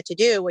always wanted to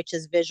do, which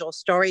is visual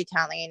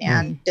storytelling.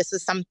 And this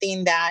is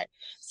something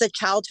that's a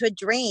childhood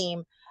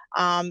dream.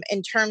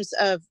 In terms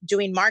of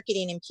doing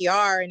marketing and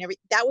PR and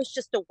everything, that was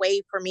just a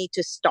way for me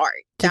to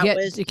start. To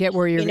get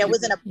where you're,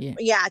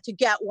 to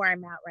get where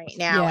I'm at right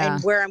now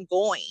and where I'm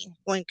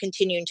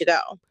continuing to go.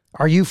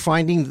 Are you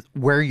finding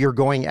where you're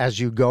going as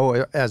you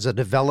go as a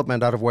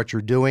development out of what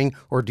you're doing,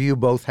 or do you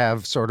both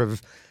have sort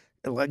of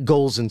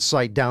goals in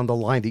sight down the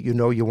line that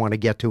you want to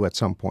get to at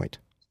some point?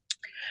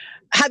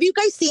 Have you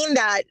guys seen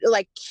that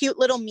like cute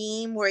little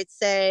meme where it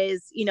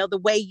says, the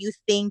way you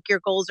think your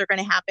goals are going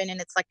to happen, and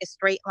it's like a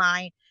straight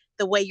line?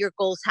 The way your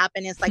goals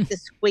happen is like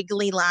this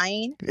squiggly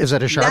line. Is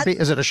it a Sharpie?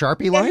 Is it a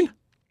Sharpie line?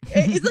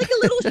 It's like a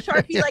little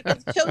Sharpie, like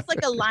it shows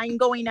like a line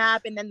going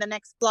up, and then the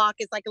next block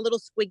is like a little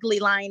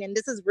squiggly line. And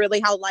this is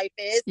really how life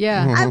is.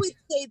 Yeah. I would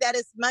say that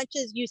as much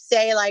as you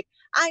say, like,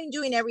 I'm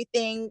doing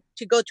everything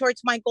to go towards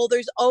my goal,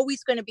 there's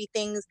always going to be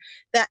things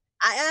that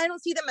I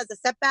don't see them as a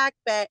setback,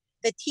 but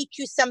that teach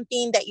you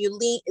something that you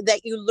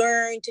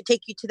learn to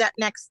take you to that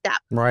next step.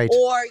 Right.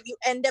 Or you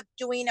end up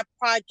doing a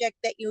project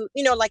that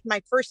like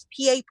my first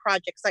PA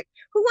projects, like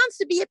who wants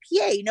to be a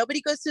PA? Nobody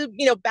goes to,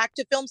 back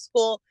to film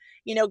school,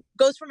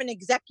 goes from an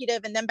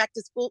executive and then back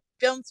to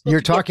film school.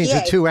 You're talking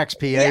to two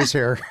ex-PAs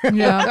here.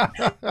 Yeah.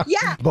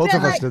 Yeah. Both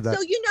of us did that.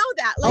 So you know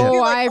that. Like,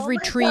 I've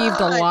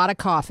retrieved a lot of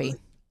coffee.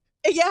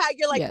 Yeah,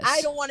 you're like, Yes.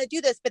 I don't want to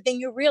do this. But then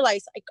you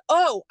realize, like,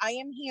 oh, I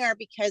am here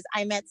because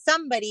I met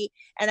somebody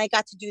and I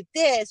got to do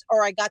this,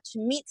 or I got to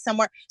meet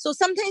somewhere. So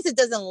sometimes it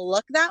doesn't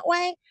look that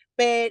way.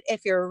 But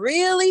if you're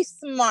really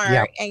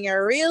smart and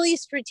you're really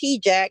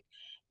strategic,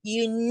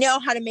 you know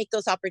how to make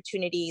those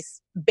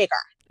opportunities bigger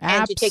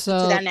and to take you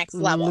to that next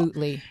level.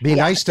 Absolutely. Be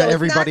nice to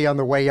everybody on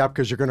the way up,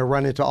 because you're going to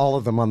run into all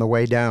of them on the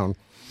way down.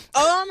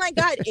 Oh my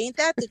God, ain't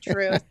that the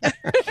truth?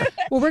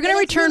 Well, we're going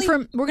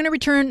to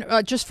return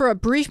just for a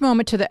brief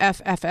moment to the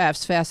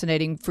FFF's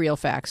fascinating Real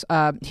Facts.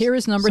 Here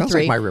is number Sounds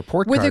 3. like my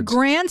report With a cards.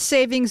 grand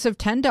savings of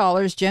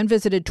 $10, Jen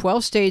visited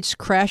 12 states,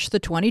 crashed the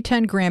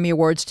 2010 Grammy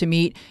Awards to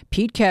meet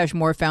Pete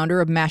Cashmore,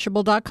 founder of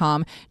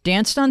Mashable.com,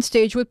 danced on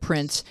stage with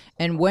Prince,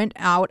 and went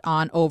out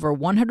on over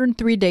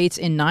 103 dates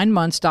in 9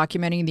 months,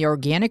 documenting the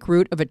organic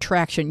route of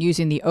attraction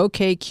using the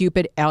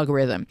OkCupid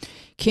algorithm.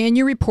 Can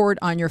you report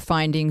on your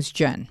findings,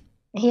 Jen?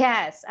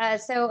 Yes.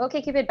 So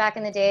OkCupid back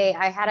in the day,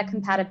 I had a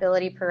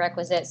compatibility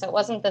prerequisite. So it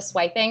wasn't the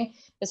swiping.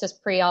 This was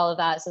pre all of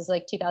that. This was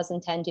like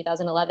 2010,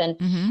 2011.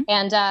 Mm-hmm.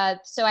 And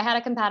so I had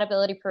a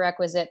compatibility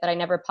prerequisite that I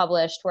never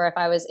published, where if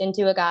I was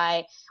into a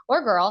guy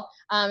or girl,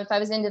 if I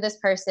was into this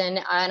person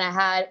and I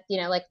had,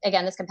 like,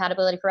 again, this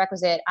compatibility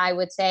prerequisite, I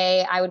would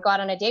say I would go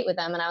out on a date with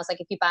them. And I was like,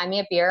 if you buy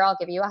me a beer, I'll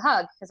give you a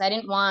hug. Because I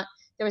didn't want,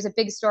 there was a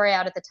big story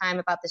out at the time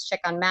about this chick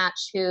on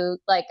Match who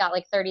got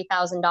like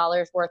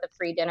 $30,000 worth of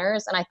free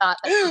dinners. And I thought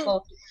that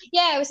people,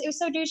 it was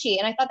so douchey.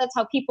 And I thought that's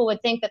how people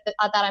would think that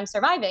I'm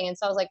surviving. And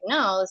so I was like,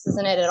 no, this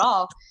isn't it at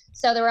all.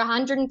 So there were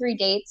 103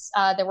 dates.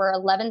 There were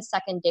 11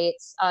 second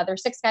dates. There were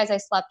 6 guys I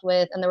slept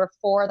with, and there were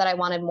 4 that I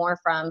wanted more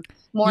from.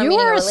 More you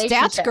are a relationship.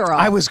 stats girl.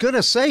 I was going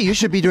to say, you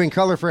should be doing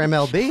color for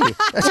MLB.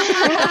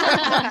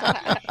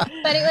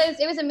 But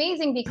it was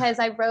amazing because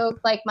I wrote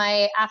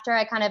after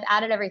I kind of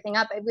added everything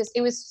up,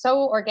 it was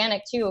so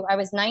organic too. I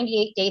was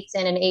 98 dates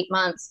in 8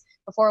 months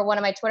before one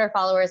of my Twitter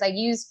followers. I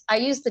used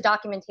the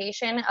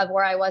documentation of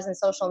where I was in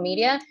social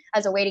media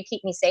as a way to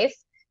keep me safe.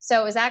 So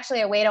it was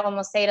actually a way to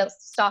almost say to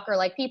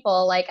stalker-like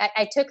people, like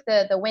I took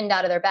the wind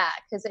out of their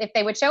back, because if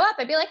they would show up,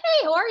 I'd be like,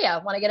 hey, how are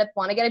you? Want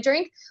to get a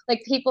drink?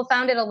 Like, people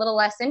found it a little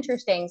less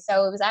interesting.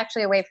 So it was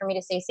actually a way for me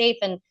to stay safe.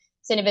 And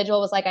this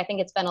individual was like, I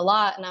think it's been a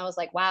lot. And I was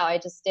like, wow, I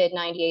just did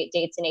 98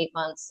 dates in 8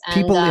 months.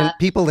 And,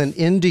 people in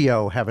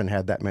Indio haven't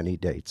had that many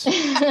dates.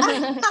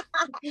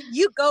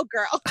 You go,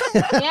 girl.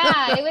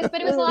 Yeah,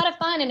 but it was a lot of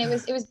fun, and it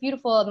was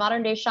beautiful. A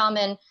modern day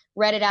shaman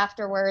read it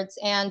afterwards,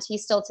 and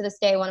he's still to this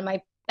day one of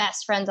my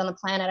best friends on the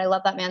planet. I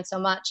love that man so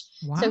much.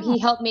 Wow. So he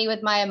helped me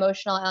with my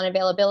emotional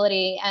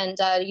unavailability and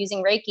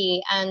using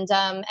Reiki, and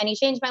he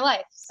changed my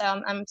life. So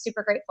I'm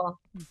super grateful.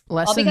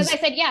 Lessons. All because I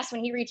said yes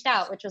when he reached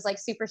out, which was like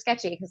super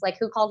sketchy, because like,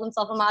 who calls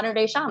himself a modern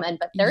day shaman?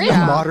 But there is Yeah.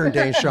 one. Modern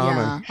day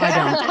shaman.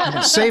 Yeah, I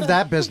don't. Save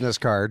that business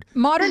card.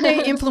 Modern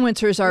day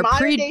influencers are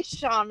Modern day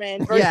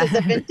shaman versus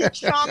a vintage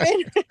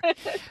shaman.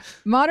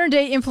 Modern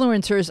day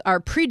influencers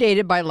are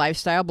predated by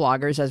lifestyle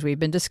bloggers, as we've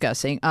been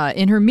discussing.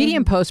 In her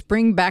Medium post,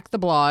 Bring Back the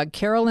Blog,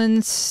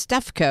 Carolyn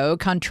Stefko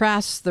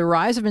contrasts the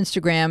rise of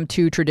Instagram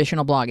to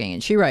traditional blogging.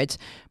 And she writes,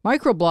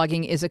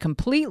 microblogging is a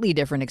completely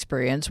different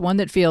experience, one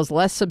that feels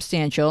less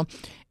substantial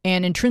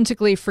and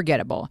intrinsically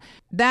forgettable.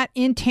 That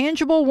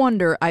intangible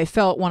wonder I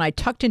felt when I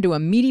tucked into a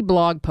meaty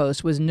blog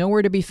post was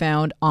nowhere to be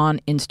found on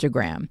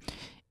Instagram.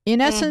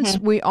 In essence,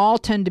 we all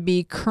tend to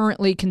be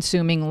currently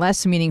consuming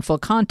less meaningful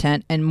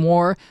content and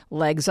more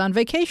legs on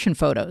vacation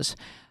photos.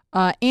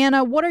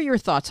 Anna, what are your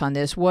thoughts on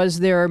this? Was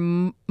there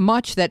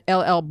much that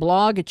LL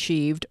Blog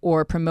achieved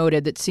or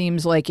promoted that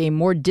seems like a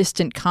more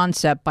distant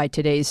concept by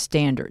today's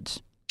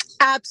standards?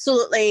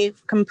 Absolutely,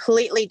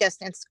 completely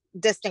distant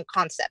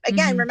concept.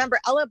 Again, remember,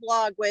 LL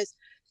Blog was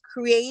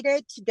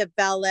created to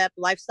develop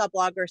lifestyle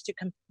bloggers to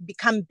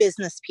become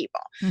business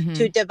people,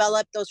 to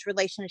develop those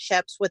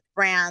relationships with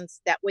brands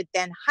that would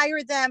then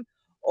hire them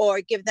or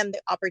give them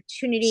the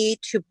opportunity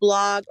to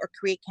blog or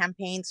create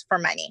campaigns for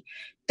money.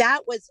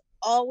 That was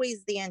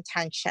always the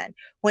intention.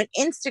 When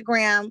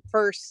Instagram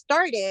first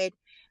started,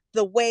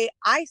 the way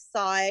I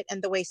saw it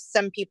and the way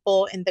some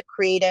people in the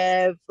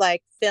creative,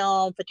 like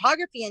film,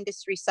 photography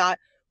industry saw it,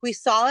 we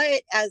saw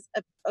it as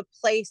a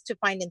place to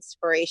find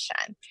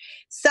inspiration.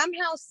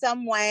 Somehow,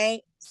 some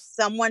way,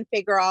 someone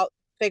figured out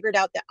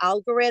the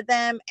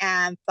algorithm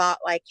and thought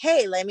like,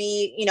 hey, let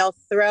me,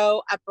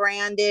 throw a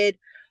branded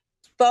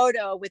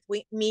photo with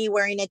me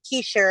wearing a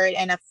t-shirt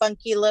and a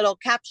funky little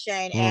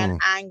caption, and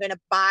I'm going to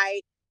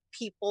buy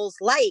people's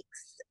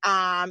likes,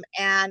 and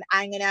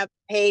I'm going to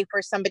pay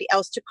for somebody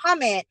else to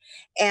comment,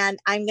 and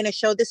I'm going to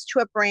show this to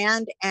a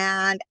brand,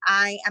 and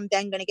I am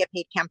then going to get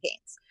paid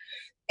campaigns.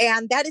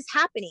 And that is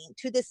happening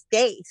to this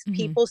day.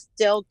 People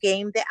still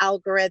game the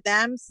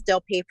algorithm,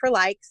 still pay for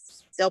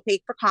likes, still pay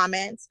for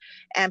comments,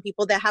 and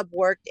people that have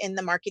worked in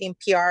the marketing,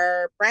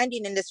 PR,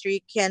 branding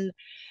industry can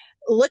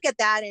look at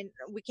that and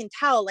we can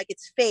tell like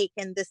it's fake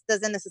and this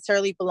doesn't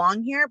necessarily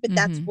belong here, but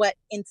that's what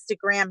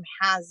Instagram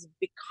has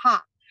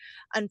become.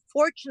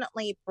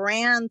 Unfortunately,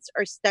 brands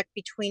are stuck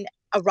between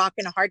a rock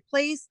and a hard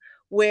place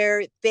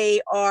where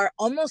they are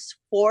almost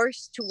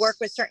forced to work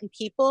with certain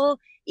people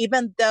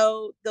even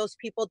though those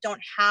people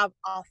don't have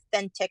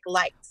authentic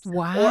likes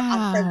or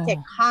authentic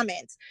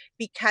comments,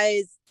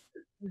 because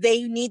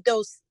they need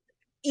those,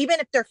 even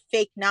if they're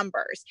fake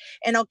numbers.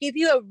 And I'll give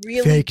you a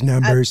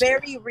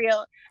very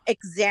real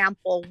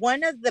example.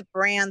 One of the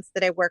brands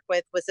that I work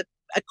with was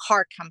a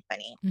car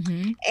company.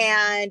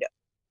 And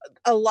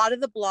a lot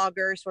of the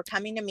bloggers were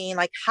coming to me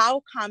like,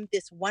 how come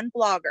this one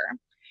blogger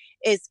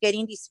is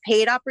getting these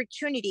paid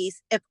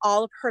opportunities if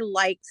all of her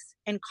likes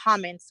and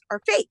comments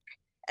are fake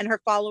and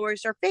her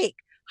followers are fake?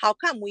 How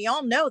come? We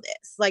all know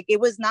this. Like, it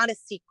was not a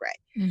secret.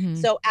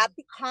 So at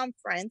the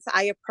conference,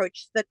 I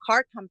approached the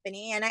car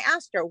company and I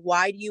asked her,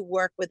 why do you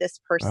work with this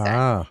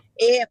person?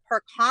 If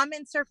her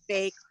comments are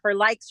fake, her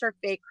likes are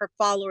fake, her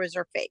followers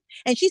are fake.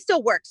 And she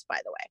still works, by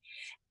the way.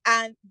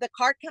 And the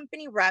car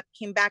company rep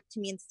came back to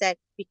me and said,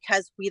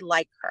 because we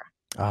like her.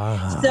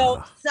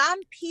 So some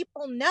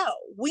people know,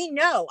 we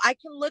know. I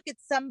can look at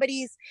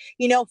somebody's,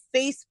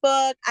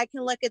 Facebook. I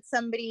can look at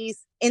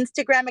somebody's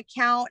Instagram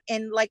account,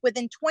 and like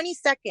within 20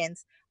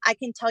 seconds, I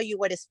can tell you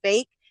what is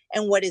fake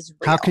and what is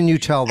real. How can you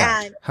tell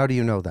that? And how do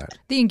you know that?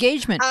 The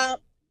engagement.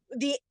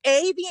 The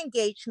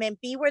engagement,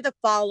 B, where the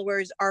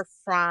followers are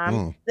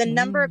from, the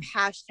number of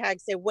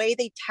hashtags, the way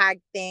they tag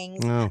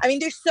things. I mean,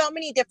 there's so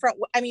many different,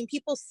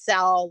 people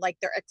sell like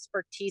their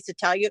expertise to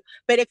tell you,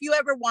 but if you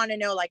ever want to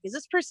know, like, is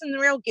this person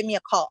real? Give me a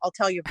call. I'll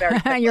tell you very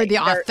quickly. You're the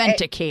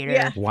authenticator.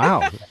 Yeah.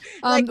 Wow.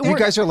 You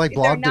guys are like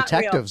blog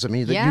detectives. Real. I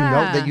mean,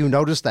 that you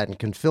notice that and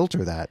can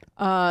filter that.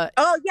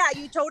 Oh yeah,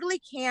 you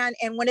totally can.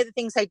 And one of the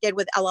things I did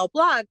with LL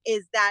Blog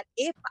is that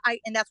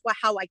and that's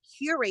how I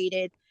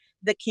curated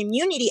the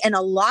community. And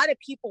a lot of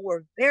people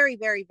were very,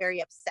 very, very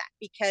upset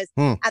because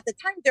at the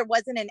time there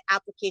wasn't an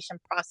application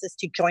process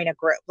to join a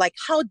group. Like,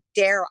 how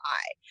dare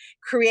I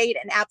create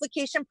an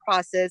application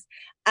process,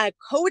 a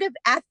code of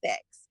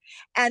ethics,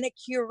 and a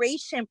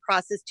curation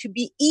process to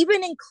be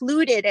even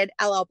included at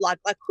LL Blog?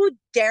 Like, who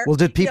dare? Well,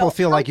 did people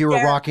feel like you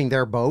were rocking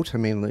their boat? I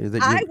mean,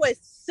 I was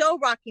so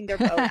rocking their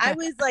boat. I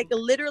was like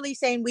literally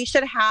saying we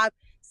should have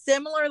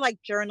similar like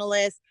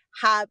journalists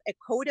have a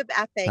code of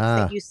ethics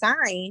that you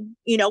sign,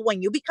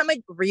 when you become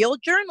a real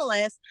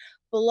journalist.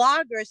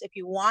 Bloggers, if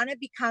you want to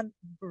become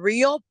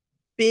real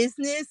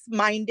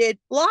business-minded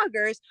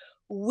bloggers,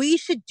 we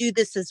should do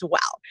this as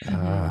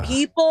well.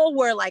 People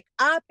were like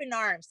up in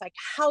arms, like,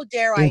 how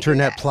dare I?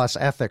 Internet plus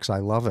ethics. I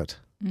love it.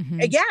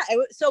 Yeah.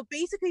 So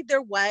basically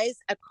there was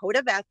a code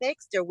of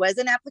ethics. There was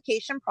an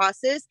application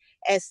process.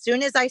 As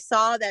soon as I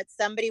saw that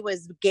somebody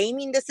was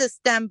gaming the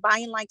system,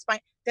 buying likes,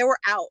 they were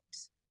out.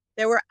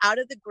 They were out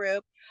of the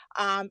group.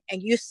 And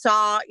you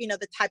saw,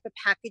 the type of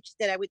package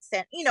that I would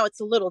send,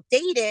 it's a little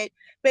dated,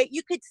 but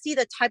you could see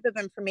the type of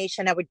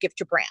information I would give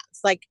to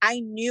brands. Like, I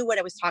knew what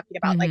I was talking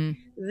about. Like,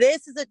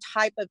 this is a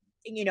type of,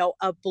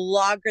 a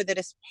blogger that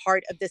is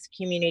part of this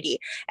community.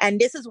 And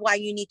this is why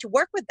you need to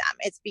work with them.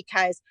 It's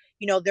because,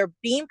 they're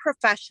being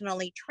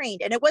professionally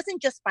trained. And it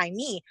wasn't just by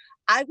me.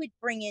 I would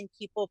bring in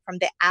people from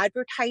the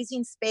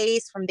advertising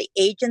space, from the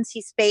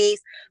agency space,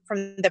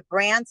 from the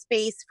brand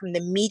space, from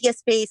the media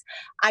space.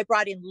 I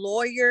brought in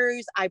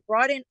lawyers. I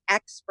brought in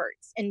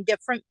experts in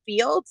different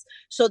fields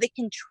so they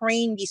can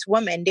train these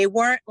women. They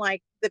weren't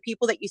like the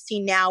people that you see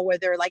now where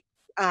they're like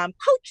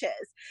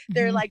coaches.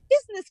 They're like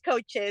business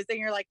coaches. And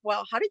you're like,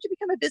 well, how did you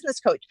become a business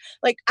coach?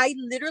 Like, I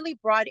literally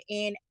brought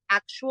in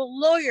actual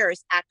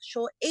lawyers,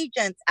 actual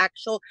agents, and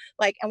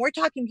we're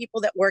talking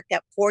people that worked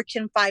at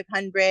Fortune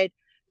 500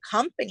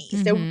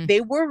 companies.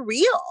 They were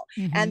real.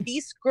 And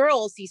these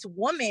girls, these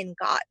women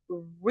got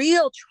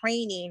real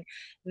training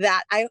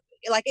that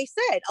like I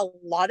said, a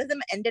lot of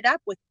them ended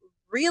up with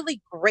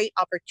really great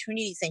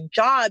opportunities and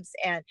jobs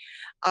and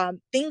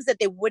things that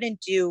they wouldn't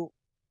do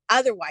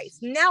otherwise.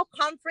 Now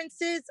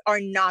conferences are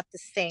not the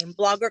same.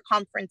 Blogger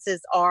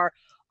conferences are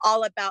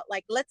all about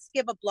like, let's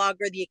give a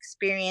blogger the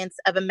experience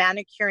of a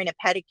manicure and a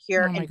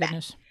pedicure in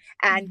bed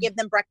and give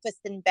them breakfast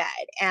in bed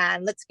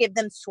and let's give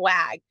them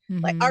swag.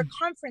 Like, our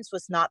conference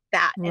was not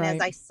that. And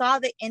as I saw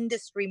the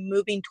industry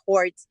moving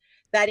towards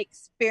that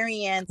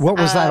experience. What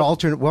was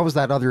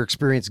that other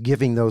experience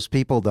giving those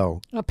people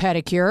though? A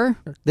pedicure.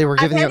 They were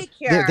giving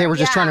they were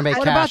just trying to make cash.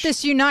 What about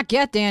this you not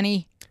get,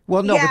 Danny?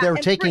 Well, no, but they were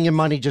taking your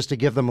money just to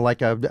give them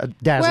like a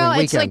dazzling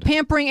weekend. It's like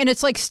pampering, and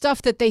it's like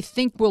stuff that they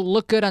think will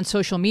look good on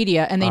social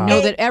media, and they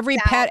know that every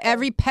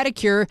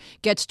pedicure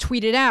gets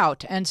tweeted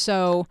out, and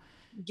so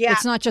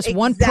it's not just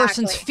one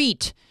person's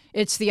feet;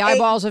 it's the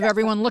eyeballs of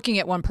everyone looking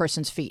at one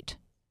person's feet.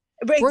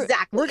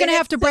 Exactly. We're going to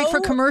have to break for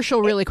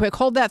commercial really quick.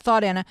 Hold that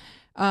thought, Anna,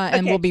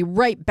 and we'll be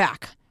right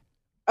back.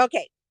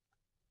 Okay.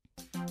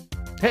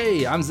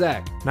 Hey, I'm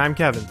Zach. And I'm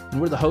Kevin. And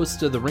we're the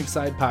hosts of the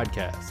Rinkside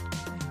Podcast.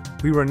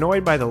 We were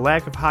annoyed by the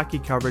lack of hockey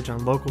coverage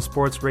on local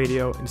sports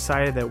radio and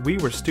decided that we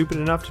were stupid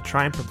enough to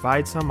try and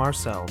provide some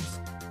ourselves.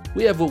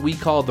 We have what we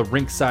call the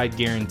Rinkside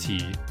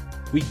Guarantee.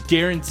 We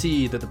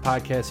guarantee that the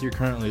podcast you're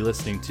currently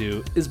listening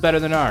to is better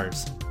than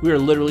ours. We are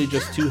literally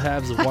just two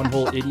halves of one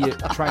whole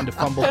idiot trying to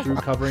fumble through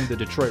covering the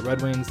Detroit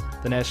Red Wings,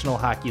 the National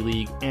Hockey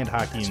League, and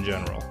hockey in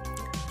general.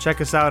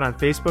 Check us out on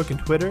Facebook and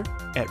Twitter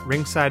at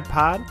Rinkside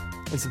Pod,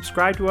 and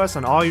subscribe to us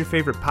on all your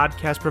favorite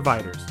podcast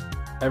providers.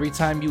 Every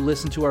time you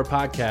listen to our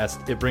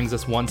podcast, it brings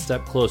us one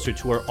step closer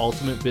to our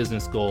ultimate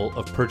business goal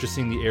of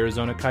purchasing the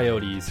Arizona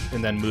Coyotes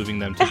and then moving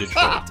them to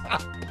Detroit.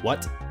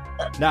 What?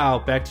 Now,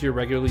 back to your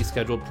regularly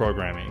scheduled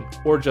programming,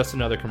 or just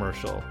another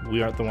commercial.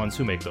 We aren't the ones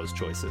who make those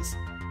choices.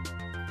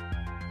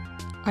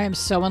 I am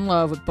so in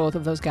love with both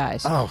of those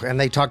guys. Oh, and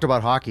they talked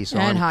about hockey, so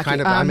And I'm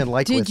hockey. I'm in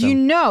like with them. Did you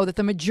know that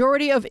the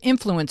majority of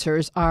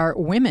influencers are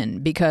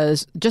women?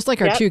 Because just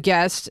like our two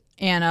guests,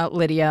 Anna,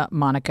 Lydia,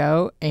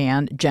 Monaco,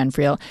 and Jen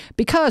Friel,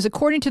 because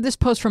according to this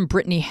post from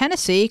Brittany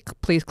Hennessy,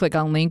 please click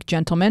on link,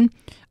 gentlemen.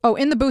 Oh,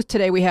 in the booth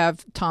today we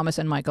have Thomas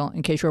and Michael,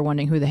 in case you're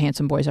wondering who the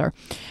handsome boys are.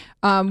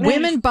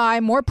 Women buy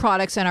more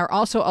products and are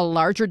also a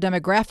larger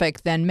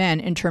demographic than men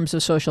in terms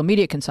of social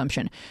media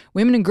consumption.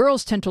 Women and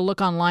girls tend to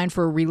look online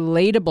for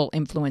relatable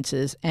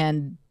influences,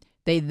 and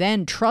they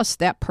then trust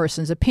that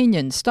person's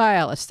opinion,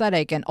 style,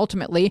 aesthetic, and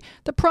ultimately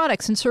the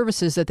products and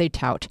services that they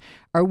tout.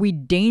 Are we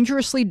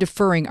dangerously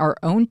deferring our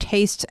own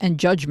tastes and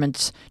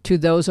judgments to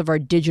those of our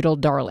digital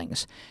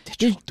darlings?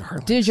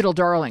 Digital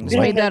darlings.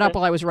 Made that up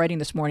while I was writing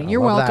this morning.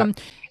 You're welcome.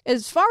 That.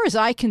 As far as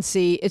I can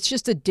see, it's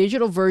just a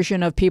digital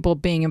version of people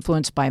being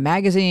influenced by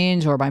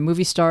magazines or by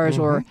movie stars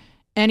or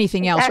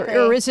anything else.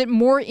 Or is it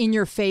more in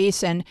your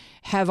face, and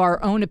have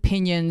our own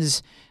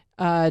opinions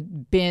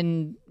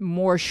been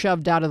more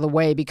shoved out of the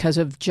way because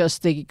of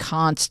just the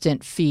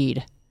constant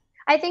feed?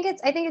 I think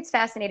it's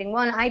fascinating.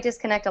 One, I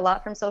disconnect a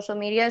lot from social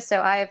media,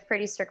 so I have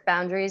pretty strict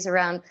boundaries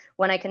around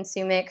when I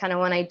consume it, kind of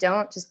when I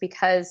don't, just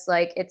because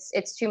like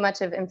it's too much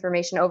of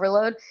information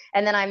overload,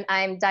 and then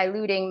I'm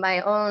diluting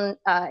my own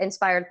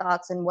inspired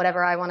thoughts and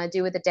whatever I want to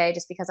do with the day,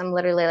 just because I'm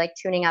literally like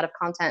tuning out of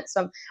content.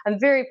 So I'm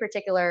very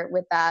particular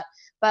with that.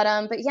 But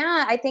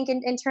yeah, I think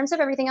in terms of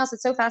everything else,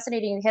 it's so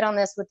fascinating. You hit on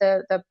this with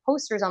the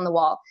posters on the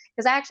wall,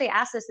 because I actually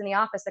asked this in the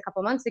office a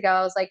couple months ago.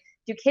 I was like,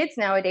 do kids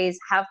nowadays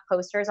have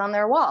posters on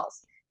their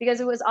walls? Because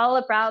it was all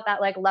about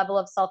that like level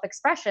of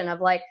self-expression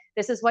of like,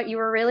 this is what you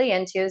were really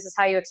into, this is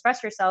how you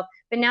express yourself.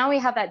 But now we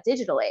have that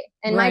digitally.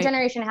 And my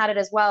generation had it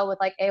as well with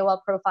like AOL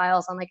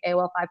profiles on like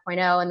AOL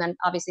 5.0, and then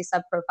obviously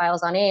sub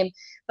profiles on AIM.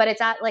 But it's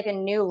at like a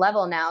new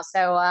level now.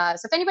 So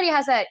if anybody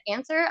has that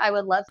answer, I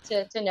would love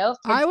to know. If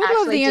I would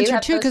love the answer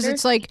too, because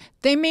it's like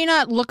they may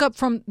not look up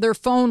from their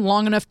phone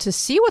long enough to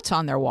see what's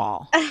on their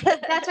wall.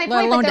 That's my let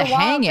point. alone to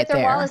hang it their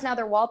there. wall is now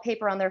their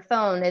wallpaper on their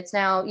phone. It's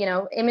now,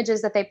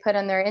 images that they put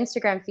on their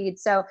Instagram feed.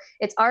 So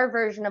it's our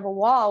version of a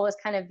wall was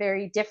kind of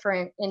very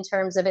different in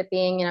terms of it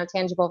being,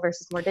 tangible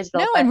versus more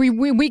digital. No, and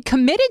we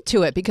committed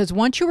to it, because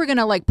once you were going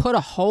to like put a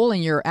hole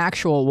in your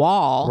actual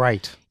wall,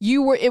 right?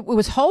 It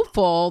was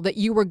hopeful that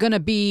you were going to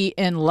be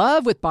in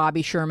love with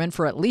Bobby Sherman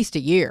for at least a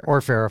year,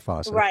 or Farrah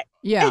Fawcett, right?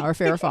 Yeah, or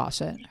Farrah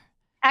Fawcett.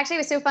 Actually, it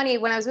was so funny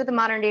when I was with the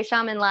Modern Day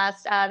Shaman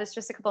last, this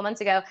just a couple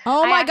months ago.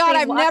 Oh my God,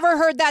 I've never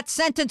heard that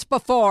sentence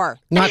before.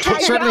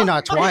 Certainly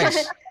not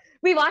twice.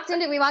 We walked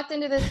into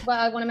this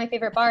one of my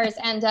favorite bars,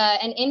 and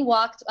in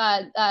walked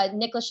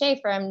Nick Lachey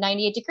from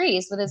 98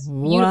 Degrees with his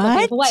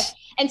beautiful wife.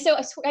 And so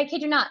I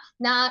kid you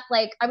not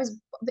like I was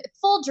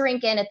full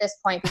drink in at this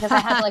point, because I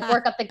had to like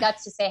work up the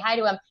guts to say hi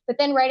to him. But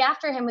then right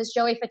after him was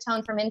Joey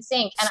Fatone from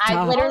NSYNC, and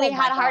I literally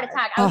had a heart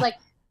attack. I was like,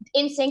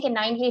 NSYNC and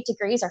 98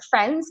 Degrees are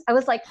friends. I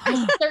was like, this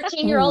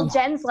 13-year-old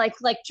Jen's like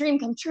dream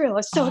come true. I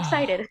was so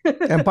excited.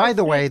 And by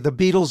the way, the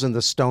Beatles and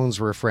the Stones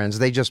were friends.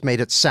 They just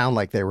made it sound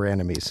like they were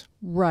enemies.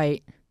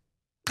 Right.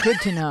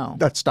 Good to know.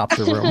 That stopped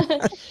the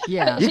room.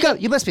 Yeah.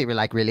 You must be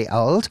like really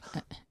old.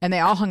 And they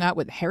all hung out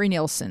with Harry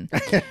Nilsson.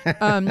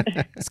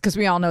 It's because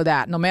we all know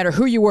that. No matter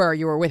who you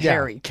were with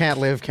Harry. Can't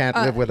live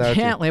without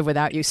you. Can't live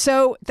without you.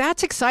 So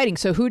that's exciting.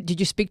 So who did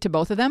you speak to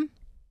both of them?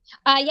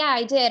 Yeah,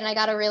 I did. And I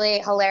got a really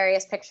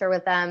hilarious picture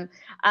with them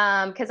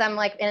because I'm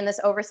like in this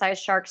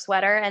oversized shark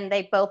sweater, and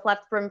they both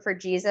left room for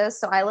Jesus.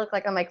 So I look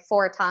like I'm like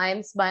 4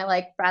 times my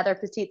like rather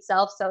petite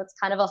self. So it's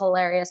kind of a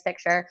hilarious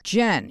picture.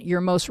 Jen,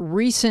 your most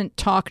recent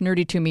Talk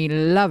Nerdy to Me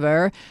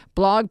Lover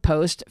blog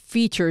post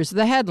features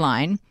the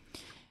headline,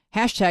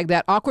 hashtag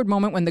that awkward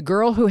moment when the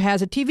girl who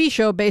has a TV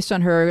show based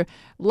on her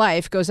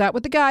life goes out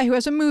with the guy who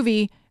has a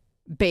movie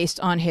based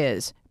on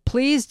his.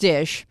 Please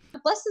dish.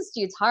 Bless this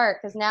dude's heart,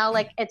 because now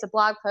like it's a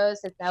blog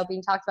post, it's now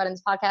being talked about in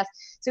this podcast.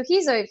 So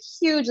he's a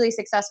hugely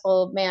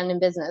successful man in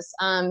business.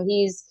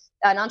 He's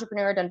an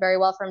entrepreneur, done very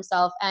well for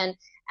himself, and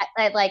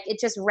like it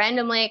just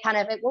randomly kind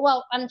of,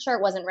 well, I'm sure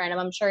it wasn't random.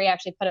 I'm sure he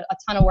actually put a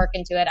ton of work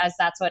into it, as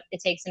that's what it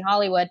takes in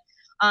Hollywood.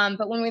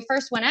 But when we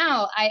first went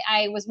out,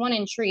 I was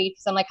intrigued,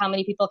 because I'm like, how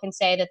many people can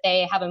say that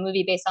they have a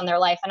movie based on their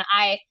life? And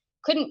I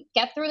couldn't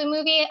get through the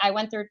movie. I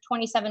went through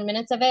 27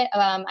 minutes of it.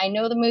 I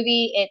know the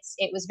movie.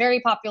 It was very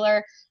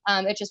popular.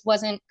 It just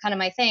wasn't kind of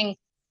my thing.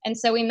 And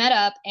so we met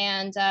up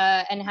and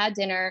had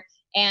dinner.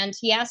 And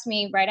he asked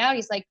me right out,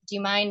 he's like, do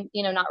you mind,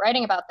 not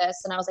writing about this?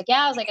 And I was like,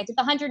 yeah. I was like, I did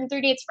the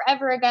 103 Dates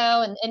Forever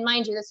ago. And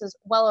mind you, this was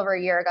well over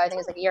a year ago. I think it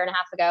was like a year and a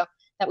half ago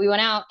that we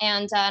went out.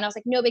 And I was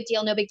like, no big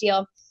deal, no big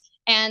deal.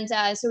 And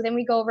so then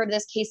we go over to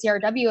this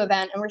KCRW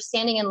event, and we're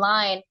standing in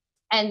line.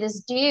 And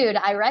this dude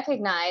I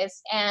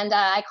recognized, and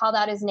I called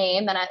out his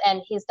name,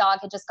 and his dog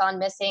had just gone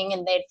missing,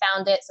 and they'd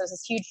found it. So it was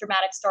this huge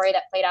dramatic story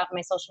that played out in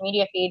my social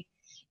media feed.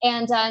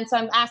 And so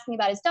I'm asking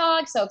about his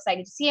dog, so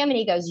excited to see him. And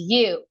he goes,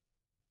 "You."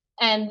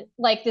 And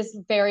like this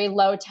very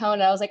low tone.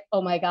 And I was like,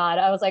 oh my God.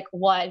 I was like,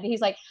 what? And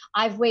he's like,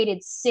 "I've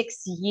waited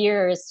 6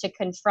 years to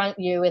confront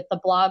you with the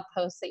blog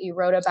post that you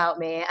wrote about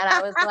me." And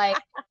I was like,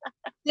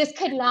 this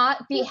could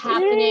not be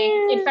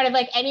happening in front of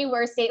like any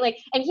worse date. Like,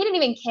 and he didn't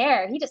even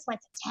care. He just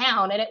went to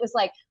town, and it was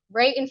like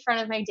right in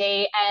front of my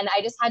date. And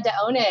I just had to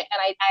own it.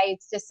 And I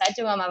just said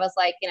to him, I was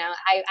like,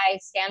 I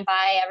stand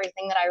by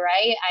everything that I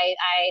write.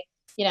 I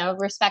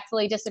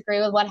respectfully disagree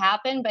with what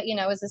happened, but,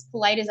 was as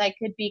polite as I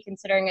could be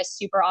considering a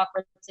super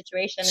awkward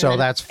situation. So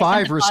that's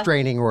 5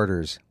 restraining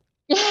orders.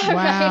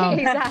 Wow. Right,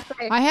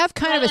 exactly. I have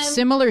kind of a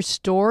similar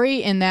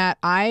story in that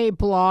I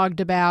blogged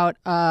about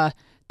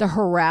the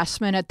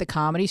harassment at the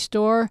Comedy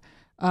Store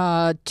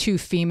to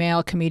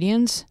female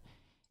comedians.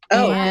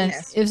 Oh, and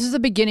goodness. this is the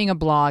beginning of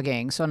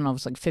blogging. So I don't know, it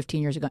was like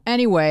 15 years ago.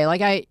 Anyway,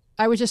 like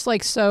I was just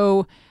like,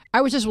 I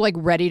was just like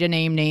ready to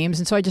name names.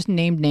 And so I just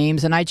named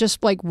names, and I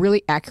just like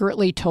really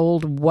accurately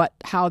told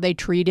how they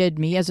treated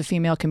me as a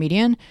female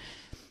comedian.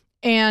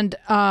 And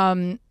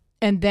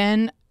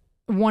then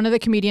one of the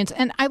comedians,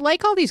 and I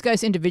like all these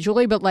guys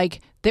individually, but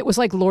like it was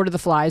like Lord of the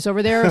Flies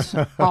over there.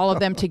 So all of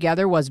them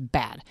together was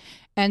bad.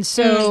 And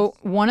so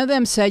one of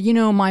them said,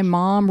 my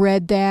mom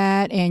read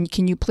that, and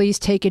can you please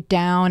take it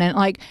down? And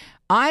like,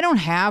 I don't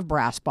have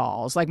brass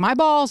balls. Like my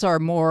balls are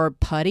more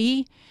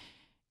putty,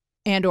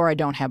 or I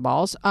don't have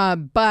balls.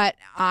 But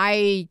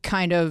I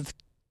kind of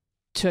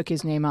took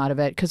his name out of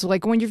it because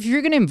like if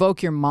you're going to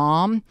invoke your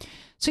mom.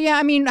 So yeah,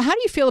 I mean, how do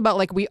you feel about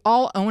like we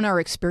all own our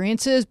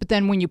experiences, but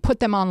then when you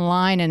put them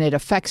online and it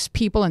affects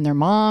people and their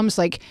moms,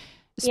 like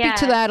speak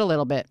to that a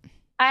little bit.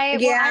 Go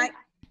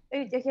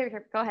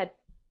ahead.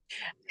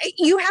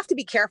 You have to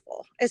be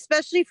careful,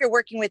 especially if you're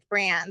working with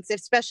brands,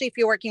 especially if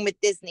you're working with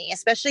Disney,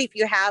 especially if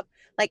you have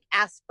like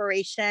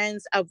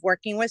aspirations of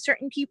working with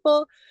certain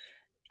people.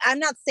 I'm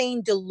not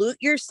saying dilute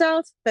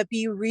yourself, but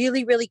be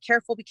really, really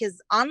careful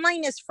because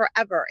online is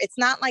forever. It's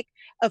not like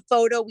a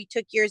photo we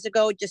took years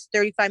ago, just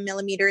 35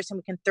 millimeters, and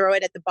we can throw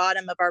it at the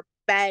bottom of our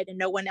bed and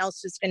no one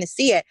else is going to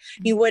see it.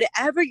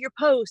 Whatever your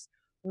post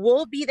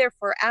will be there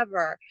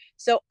forever.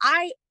 So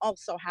I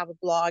also have a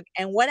blog.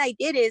 And what I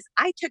did is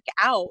I took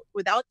out,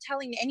 without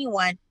telling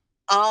anyone,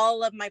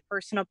 all of my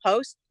personal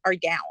posts are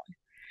down.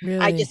 Really?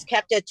 I just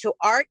kept it to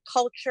art,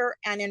 culture,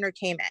 and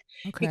entertainment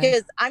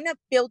because I'm not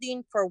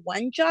building for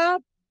one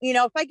job.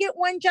 If I get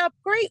one job,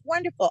 great,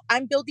 wonderful.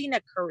 I'm building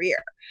a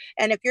career.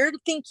 And if you're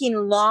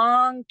thinking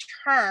long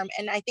term,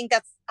 and I think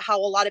that's how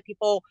a lot of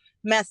people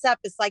mess up,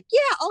 it's like,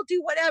 yeah, I'll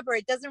do whatever.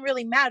 It doesn't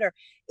really matter.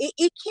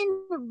 It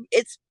can,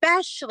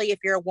 especially if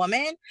you're a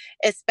woman,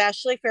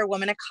 especially if you're a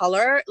woman of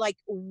color, like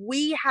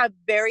we have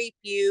very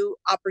few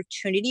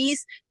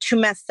opportunities to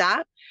mess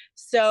up.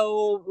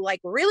 So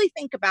like really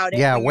think about it.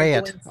 Yeah, weigh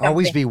it.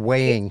 Always be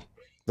weighing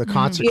the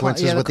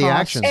consequences with the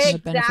actions.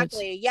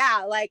 Exactly.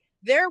 Yeah. Like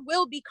there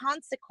will be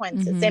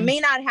consequences. It may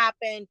not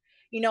happen,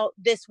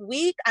 this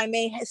week. I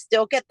may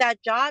still get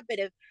that job, but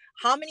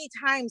how many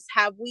times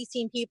have we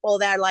seen people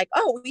that are like,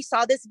 oh, we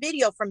saw this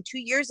video from 2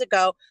 years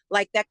ago,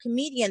 like that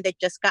comedian that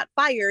just got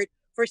fired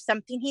for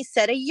something he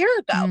said a year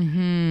ago.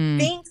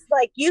 Things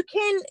like you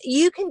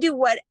can do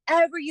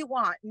whatever you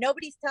want.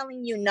 Nobody's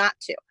telling you not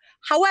to.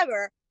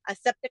 However,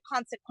 accept the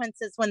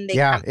consequences when they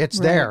come. It's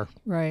there.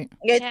 Right.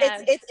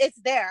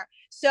 It's there.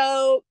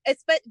 So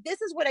but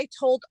this is what I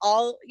told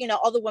all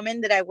the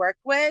women that I work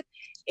with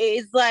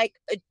is like,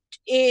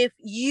 if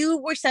you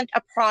were sent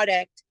a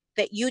product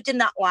that you did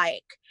not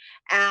like,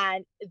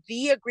 and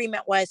the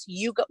agreement was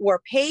you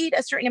were paid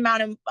a certain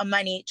amount of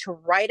money to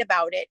write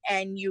about it,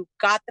 and you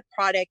got the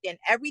product and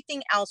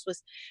everything else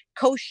was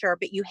kosher,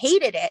 but you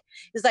hated it,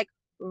 it's like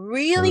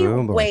really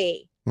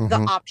weigh the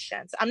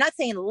options. I'm not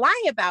saying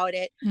lie about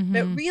it,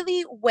 but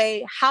really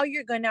weigh how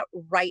you're going to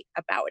write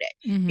about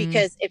it.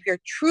 Because if you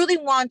truly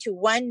want to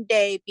one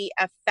day be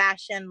a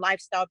fashion,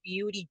 lifestyle,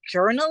 beauty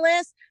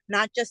journalist,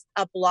 not just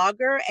a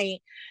blogger,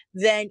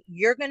 then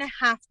you're going to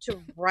have to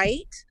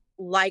write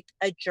like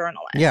a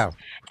journalist. Yeah.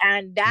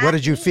 And that what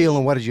did you feel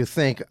and what did you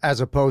think,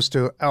 as opposed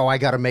to, oh, I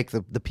got to make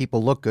the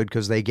people look good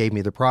because they gave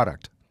me the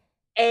product.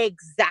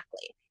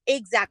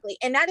 Exactly.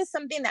 And that is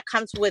something that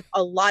comes with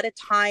a lot of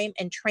time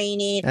and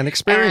training and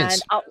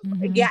experience.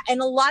 And,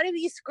 and a lot of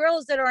these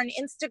girls that are on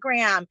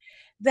Instagram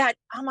that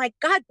I'm like,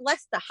 God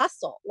bless the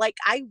hustle. Like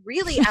I'm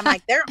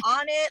like, they're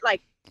on it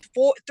like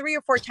 3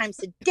 or 4 times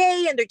a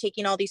day, and they're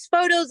taking all these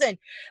photos and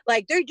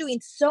like they're doing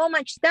so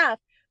much stuff.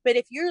 But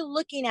if you're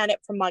looking at it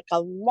from like a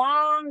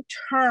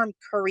long-term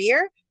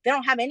career, they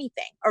don't have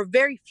anything, or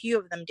very few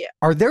of them do.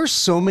 Are there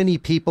so many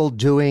people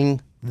doing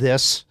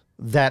this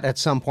that at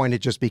some point it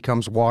just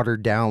becomes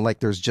watered down, like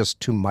there's just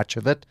too much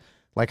of it?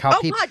 Like how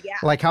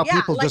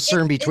people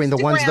discern between the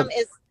ones that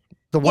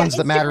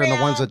matter and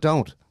the ones that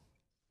don't.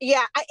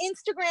 Yeah,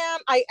 Instagram,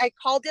 I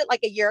called it like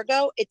a year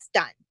ago. It's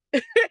done.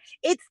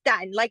 it's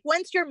done. Like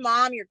once your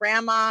mom, your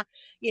grandma,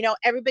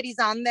 everybody's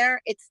on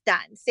there, it's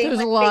done. Same There's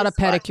a with lot of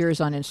Facebook.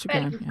 pedicures on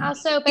Instagram. But yeah.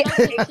 also going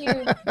back to your...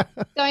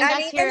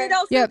 and it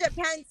also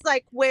depends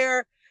like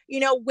where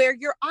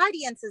your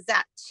audience is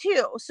at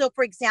too. So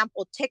for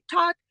example,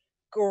 TikTok,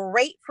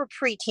 great for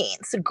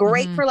preteens,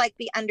 great for like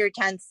the under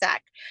 10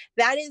 sec.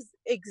 That is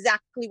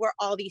exactly where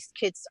all these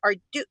kids are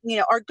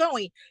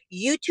going.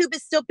 YouTube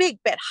is still big,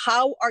 but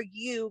how are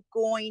you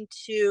going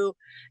to,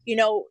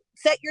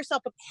 set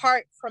yourself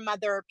apart from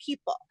other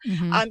people?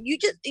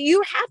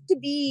 You have to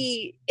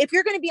be, if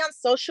you're going to be on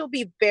social,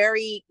 be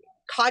very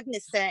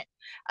cognizant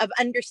of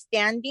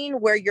understanding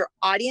where your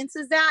audience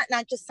is at,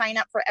 not just sign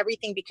up for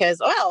everything because,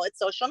 it's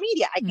social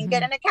media, I can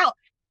get an account.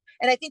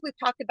 And I think we've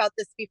talked about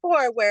this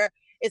before where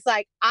it's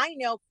like, I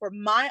know for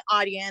my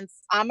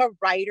audience, I'm a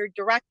writer,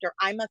 director,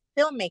 I'm a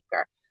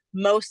filmmaker.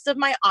 Most of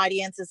my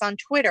audience is on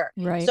Twitter.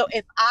 Right. So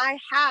if I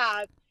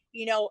have,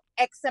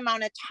 X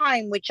amount of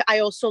time, which I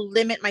also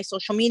limit my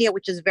social media,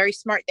 which is very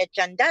smart that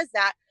Jen does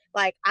that.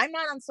 Like I'm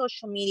not on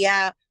social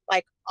media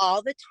like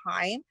all the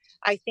time.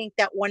 I think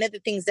that one of the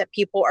things that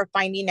people are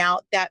finding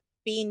out that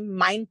being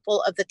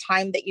mindful of the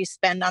time that you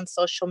spend on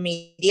social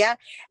media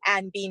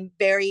and being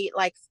very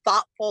like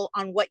thoughtful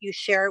on what you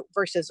share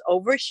versus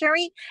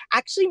oversharing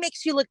actually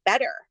makes you look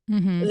better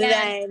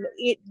than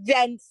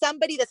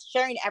somebody that's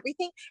sharing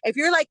everything. If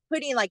you're like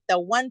putting like the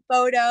one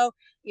photo,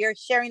 you're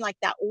sharing like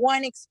that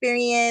one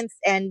experience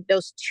and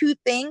those two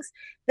things,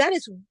 that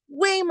is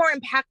way more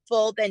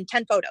impactful than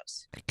 10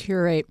 photos.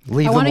 Curate.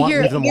 Leave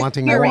them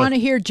wanting more. I want to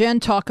hear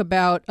Jen talk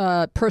about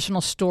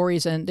personal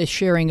stories and the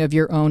sharing of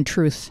your own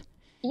truth.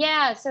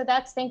 Yeah, so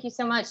thank you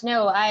so much.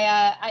 No,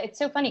 it's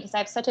so funny because I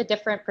have such a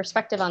different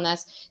perspective on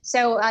this.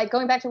 So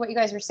going back to what you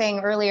guys were saying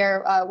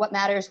earlier, what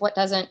matters, what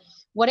doesn't,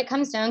 what it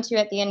comes down to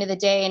at the end of the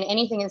day in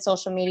anything in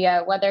social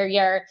media, whether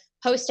you're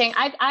posting,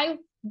 I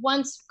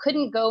once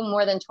couldn't go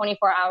more than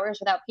 24 hours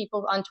without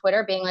people on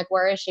Twitter being like,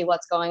 where is she?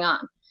 What's going on?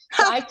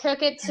 So I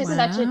took it to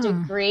such a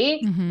degree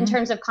in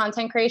terms of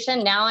content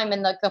creation. Now I'm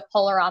in the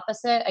polar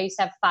opposite. I used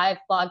to have 5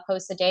 blog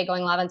posts a day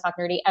going live on Talk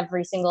Nerdy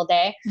every single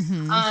day.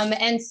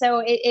 And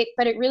so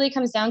but it really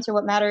comes down to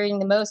what mattering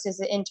the most is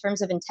in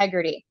terms of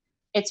integrity.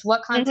 It's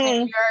what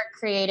content you're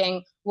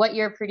creating, what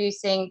you're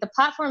producing. The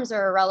platforms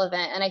are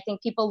irrelevant. And I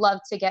think people love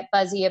to get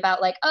buzzy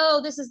about like,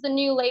 oh, this is the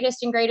new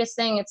latest and greatest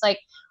thing. It's like,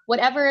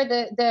 whatever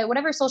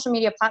whatever social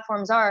media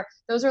platforms are,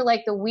 those are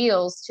like the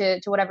wheels to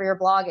whatever your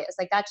blog is.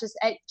 Like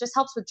it just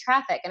helps with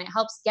traffic and it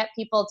helps get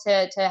people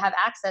to have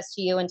access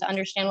to you and to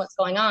understand what's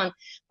going on.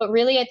 But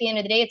really at the end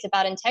of the day, it's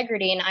about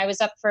integrity. And I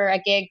was up for a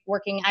gig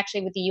working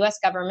actually with the US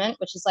government,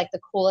 which is like the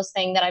coolest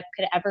thing that I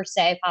could ever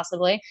say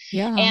possibly.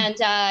 Yeah. And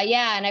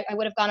and I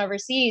would have gone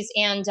overseas.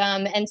 And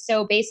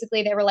so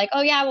basically they were like,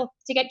 oh yeah, well,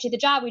 to get you the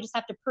job, we just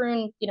have to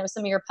prune,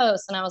 some of your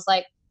posts. And I was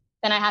like,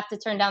 then I have to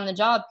turn down the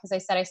job because I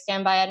said I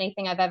stand by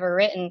anything I've ever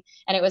written.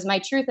 And it was my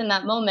truth in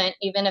that moment,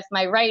 even if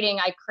my writing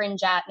I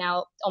cringe at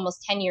now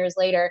almost 10 years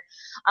later.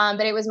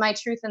 But it was my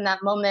truth in that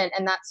moment.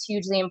 And that's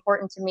hugely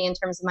important to me in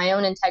terms of my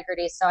own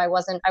integrity. So I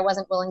wasn't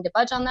willing to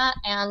budge on that.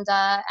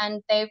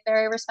 And they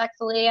very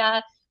respectfully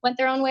went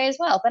their own way as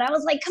well. But I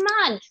was like, come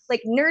on,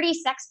 like nerdy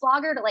sex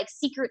blogger to like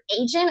secret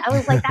agent. I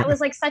was like, that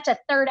was like such a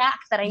third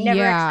act that I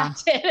never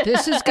expected.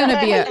 This is going to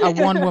be a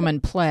one-woman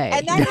play.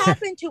 And that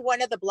happened to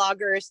one of the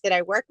bloggers that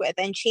I work with.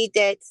 And she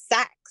did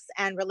sex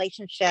and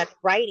relationship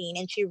writing.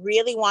 And she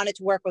really wanted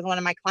to work with one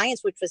of my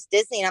clients, which was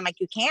Disney. And I'm like,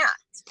 you can't.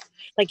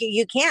 Like,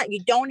 you can't. You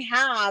don't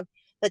have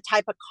the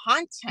type of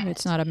content.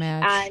 It's not a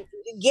match.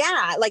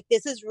 And like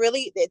this is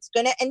really,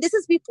 and this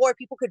is before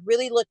people could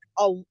really look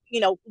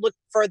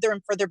further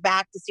and further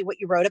back to see what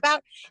you wrote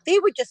about. They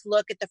would just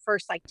look at the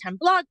first like 10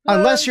 blog posts.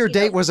 Unless your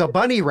date was a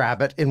bunny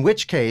rabbit, in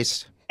which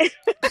case.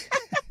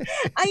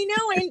 I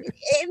know. And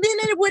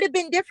then it would have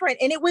been different.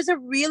 And it was a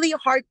really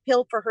hard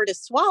pill for her to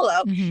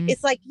swallow.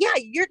 It's like, yeah,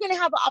 you're going to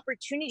have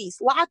opportunities,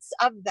 lots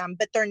of them,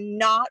 but they're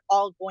not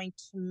all going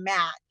to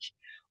match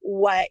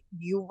what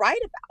you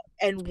write about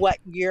and what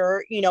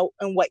you're,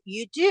 and what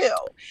you do.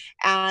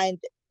 And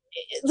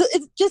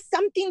it's just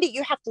something that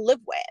you have to live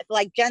with.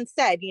 Like Jen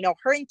said,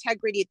 her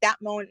integrity at that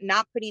moment,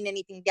 not putting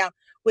anything down,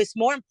 was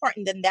more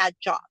important than that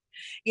job.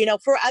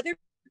 For other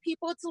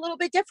people, it's a little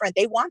bit different.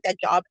 They want that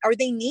job or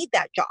they need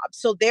that job.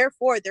 So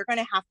therefore they're going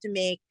to have to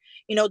make,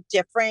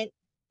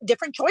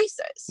 different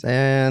choices.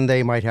 And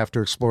they might have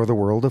to explore the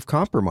world of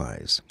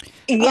compromise.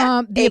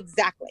 Yeah,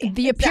 exactly.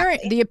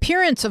 The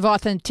appearance of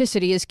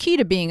authenticity is key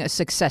to being a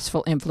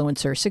successful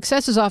influencer.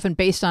 Success is often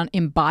based on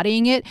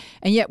embodying it,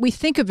 and yet we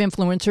think of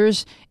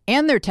influencers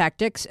and their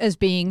tactics as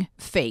being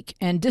fake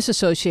and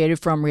disassociated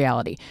from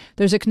reality.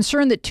 There's a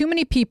concern that too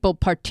many people,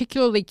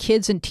 particularly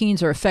kids and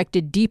teens, are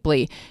affected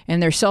deeply,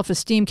 and their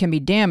self-esteem can be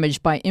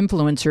damaged by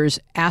influencers'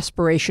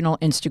 aspirational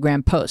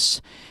Instagram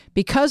posts.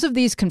 Because of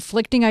these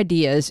conflicting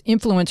ideas,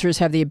 influencers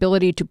have the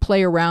ability to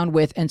play around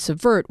with and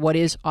subvert what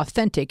is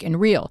authentic and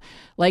real.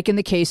 Like in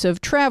the case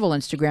of travel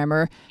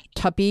Instagrammer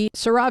Tuppy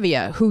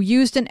Saravia, who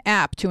used an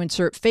app to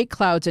insert fake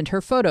clouds into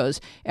her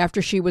photos.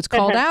 After she was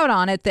called out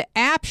on it, the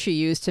app she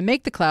used to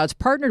make the clouds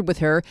partnered with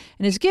her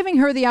and is giving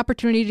her the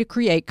opportunity to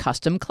create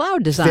custom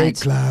cloud designs.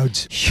 Fake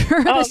clouds.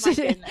 Sure,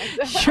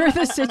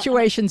 the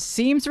situation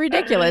seems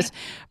ridiculous,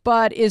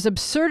 but is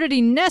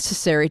absurdity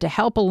necessary to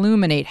help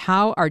illuminate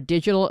how our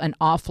digital and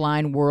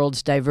offline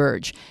worlds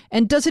diverge?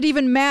 And does it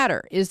even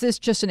matter? Is this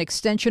just an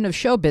extension of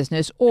show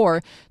business,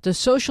 or does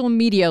social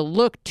media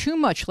look too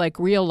much like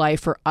real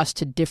life for us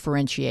to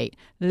differentiate?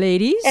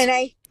 Ladies? And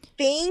I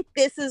think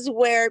this is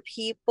where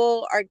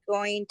people are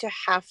going to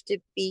have to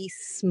be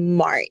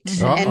smart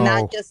and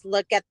not just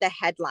look at the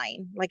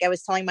headline. Like I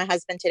was telling my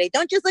husband today,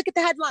 don't just look at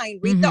the headline,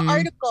 read the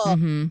article,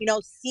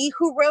 see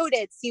who wrote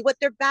it, see what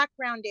their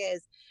background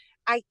is.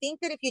 I think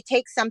that if you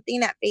take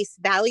something at face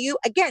value,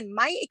 again,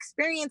 my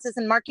experience is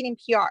in marketing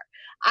PR.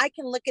 I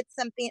can look at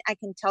something, I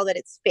can tell that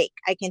it's fake.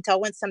 I can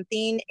tell when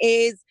something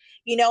is,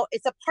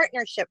 it's a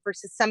partnership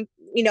versus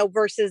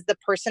versus the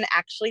person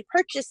actually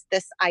purchased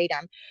this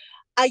item.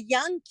 A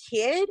young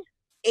kid,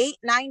 8,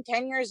 9,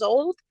 10 years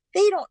old,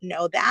 they don't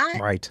know that.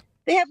 Right.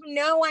 They have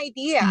no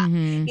idea,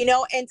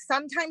 and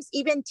sometimes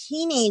even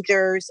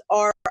teenagers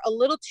are a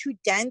little too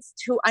dense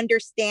to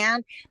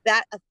understand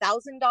that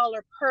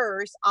 $1,000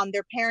 purse on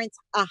their parents'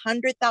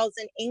 $100,000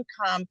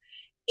 income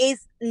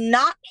is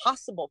not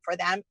possible for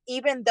them,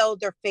 even though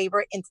their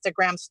favorite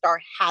Instagram star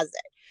has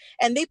it.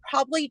 And they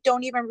probably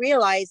don't even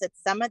realize that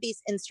some of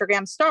these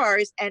Instagram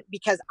stars, and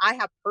because I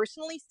have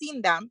personally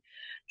seen them,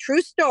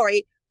 true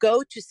story,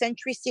 go to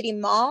Century City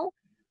Mall,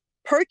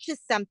 purchase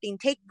something,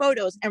 take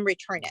photos, and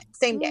return it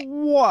same day.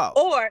 Whoa.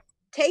 Or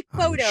take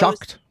photos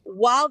shocked.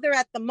 while they're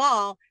at the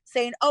mall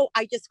saying, oh,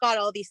 I just got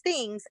all these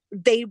things.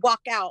 They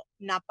walk out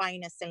not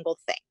buying a single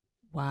thing.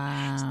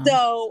 Wow.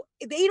 So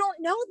they don't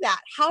know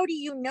that. How do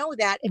you know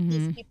that if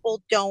these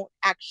people don't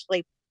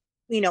actually,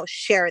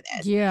 share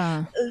this?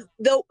 Yeah.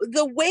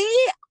 The way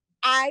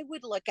I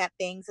would look at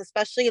things,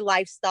 especially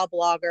lifestyle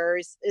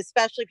bloggers,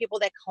 especially people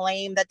that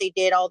claim that they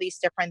did all these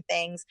different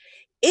things,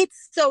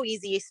 it's so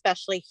easy,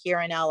 especially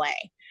here in LA.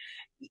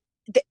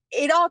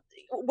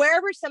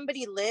 Wherever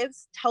somebody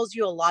lives tells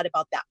you a lot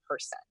about that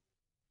person.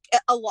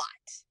 A lot.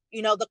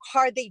 The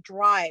car they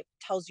drive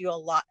tells you a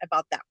lot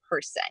about that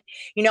person.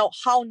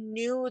 How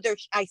new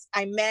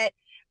I met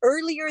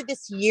earlier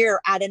this year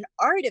at an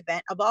art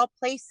event, of all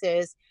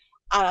places,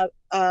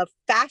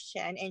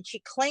 fashion, and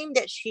she claimed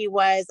that she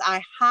was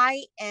a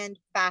high-end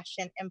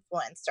fashion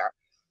influencer.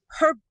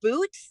 Her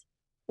boots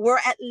were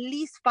at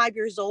least 5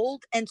 years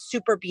old and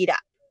super beat up.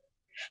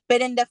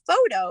 But in the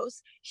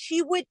photos,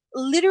 she would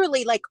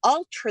literally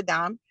alter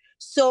them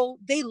so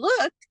they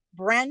looked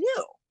brand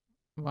new.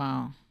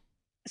 Wow.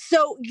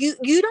 So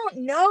you don't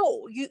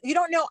know. You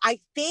don't know. I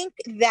think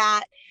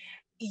that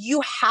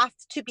you have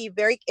to be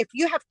if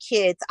you have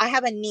kids, I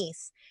have a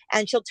niece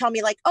and she'll tell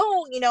me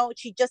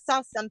she just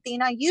saw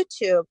something on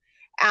YouTube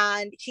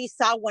and she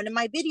saw one of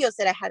my videos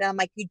that I had. I'm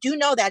like, you do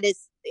know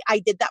I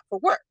did that for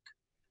work.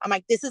 I'm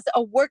like, this is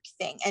a work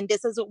thing. And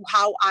this is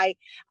how I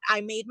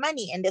made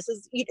money. And this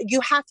is,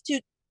 you have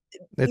to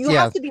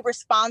be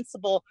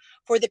responsible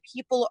for the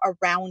people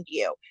around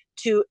you.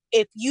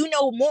 If you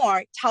know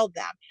more, tell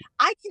them.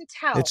 I can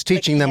tell. It's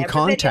teaching them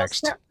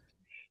context.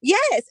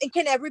 Yes. And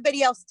can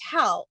everybody else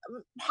tell?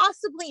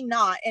 Possibly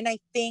not. And I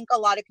think a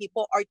lot of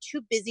people are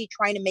too busy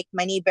trying to make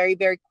money very,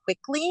 very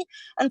quickly,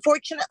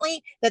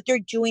 unfortunately, that they're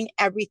doing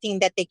everything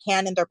that they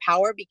can in their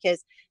power,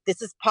 because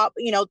this is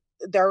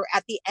they're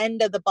at the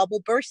end of the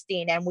bubble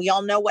bursting. And we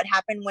all know what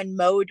happened when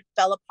Mode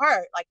fell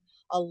apart. Like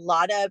a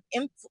lot of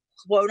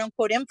quote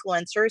unquote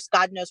influencers,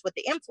 God knows what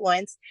they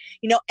influenced,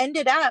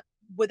 ended up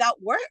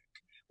without work,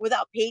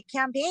 without paid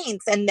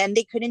campaigns. And then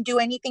they couldn't do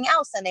anything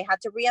else and they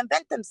had to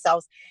reinvent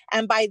themselves.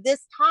 And by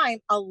this time,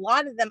 a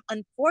lot of them,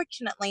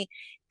 unfortunately,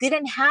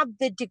 didn't have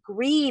the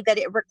degree that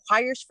it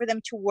requires for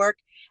them to work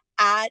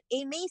at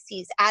a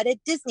Macy's, at a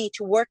Disney,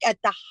 to work at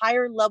the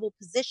higher level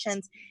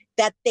positions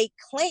that they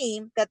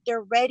claim that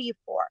they're ready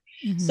for.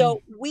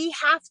 So we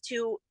have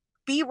to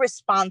be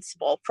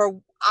responsible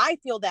for, I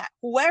feel that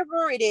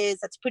whoever it is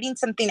that's putting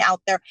something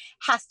out there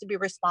has to be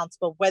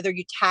responsible, whether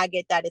you tag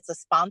it that it's a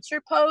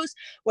sponsor post,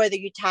 whether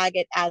you tag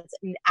it as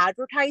an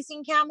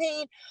advertising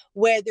campaign,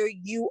 whether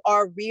you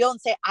are real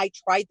and say, I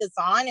tried this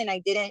on and I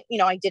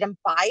didn't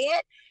buy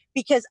it,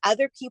 because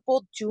other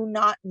people do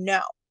not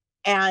know.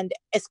 And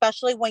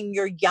especially when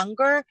you're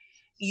younger,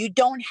 you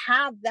don't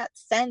have that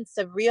sense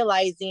of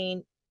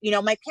realizing,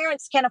 my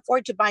parents can't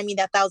afford to buy me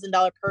that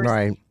 $1,000 purse.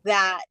 Right.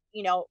 That,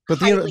 but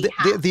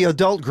the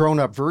adult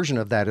grown-up version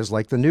of that is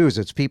like the news.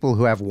 It's people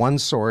who have one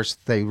source,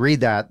 they read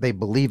that, they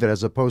believe it,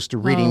 as opposed to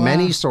reading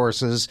many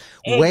sources,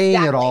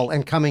 weighing it all,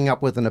 and coming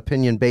up with an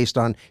opinion based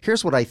on,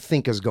 here's what I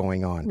think is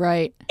going on.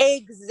 Right.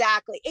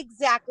 Exactly.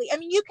 I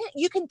mean,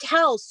 you can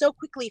tell so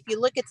quickly if you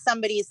look at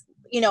somebody's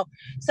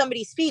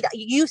feed.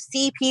 You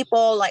see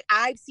people, like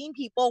I've seen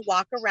people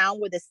walk around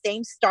with the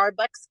same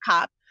Starbucks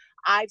cup.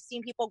 I've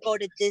seen people go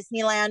to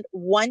Disneyland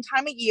one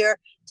time a year,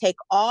 take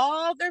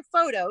all their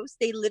photos.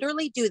 They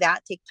literally do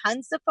that, take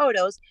tons of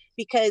photos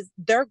because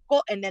their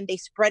goal, and then they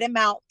spread them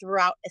out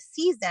throughout a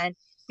season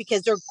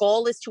because their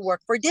goal is to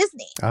work for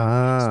Disney.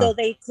 So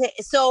they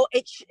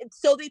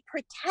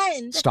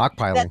pretend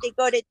stockpiling that they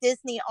go to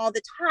Disney all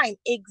the time.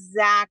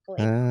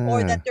 Exactly.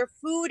 Or that they're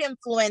food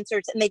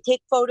influencers and they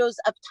take photos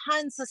of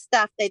tons of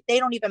stuff that they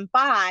don't even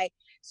buy.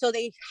 So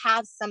they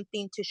have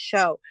something to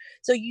show.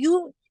 So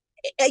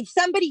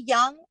somebody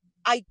young,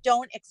 I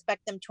don't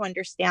expect them to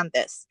understand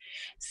this.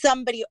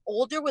 Somebody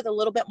older with a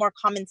little bit more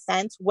common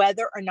sense,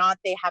 whether or not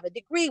they have a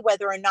degree,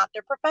 whether or not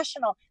they're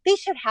professional, they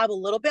should have a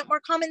little bit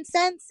more common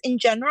sense in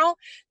general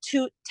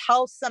to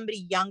tell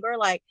somebody younger,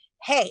 like,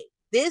 hey,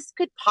 this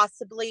could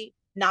possibly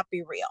not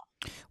be real.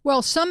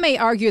 Well, some may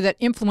argue that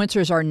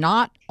influencers are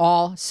not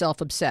all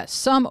self-obsessed.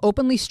 Some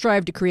openly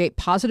strive to create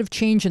positive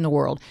change in the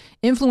world.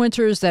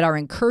 Influencers that are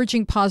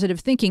encouraging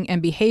positive thinking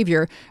and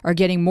behavior are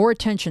getting more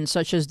attention,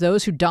 such as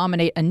those who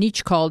dominate a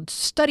niche called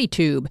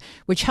StudyTube,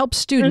 which helps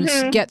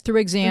students get through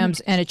exams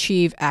and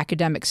achieve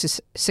academic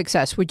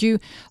success. Would you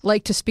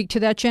like to speak to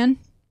that, Jen?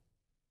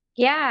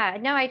 Yeah,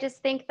 no, I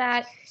just think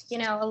that,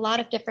 a lot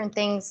of different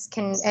things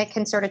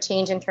can sort of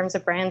change in terms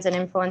of brands and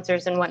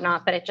influencers and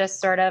whatnot. But it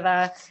just sort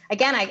of,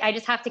 again, I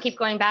just have to keep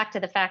going back to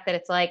the fact that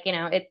it's like,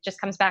 it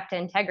just comes back to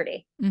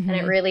integrity, and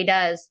it really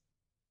does.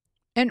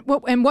 And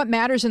what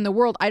matters in the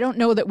world, I don't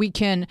know that we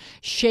can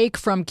shake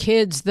from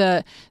kids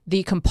the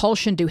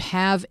compulsion to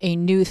have a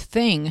new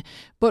thing,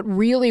 but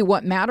really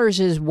what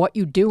matters is what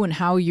you do and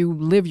how you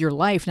live your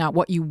life, not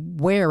what you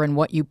wear and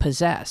what you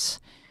possess.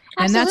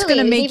 And that's going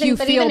to make you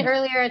feel. Even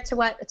earlier to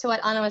what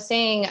Anna was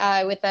saying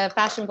with the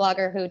fashion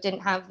blogger who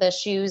didn't have the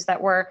shoes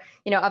that were,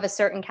 of a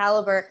certain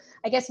caliber.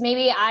 I guess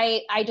maybe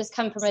I just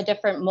come from a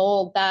different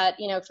mold that,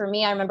 for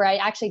me, I remember I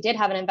actually did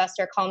have an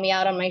investor call me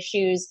out on my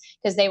shoes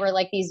because they were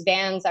like these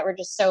Vans that were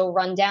just so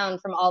run down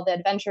from all the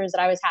adventures that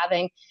I was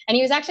having. And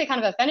he was actually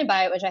kind of offended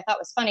by it, which I thought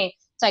was funny.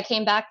 So I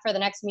came back for the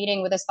next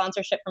meeting with a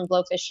sponsorship from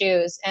Blowfish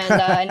Shoes, and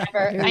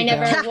I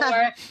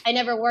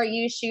never wore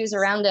used shoes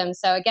around him.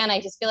 So again, I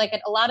just feel like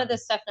a lot of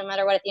this stuff, no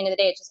matter what, at the end of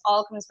the day, it just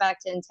all comes back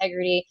to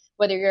integrity.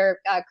 Whether you're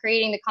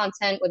creating the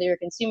content, whether you're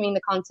consuming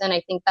the content,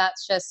 I think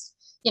that's just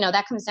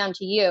that comes down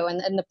to you and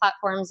the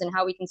platforms and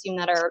how we consume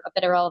that are a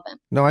bit irrelevant.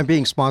 No, I'm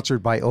being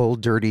sponsored by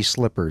Old Dirty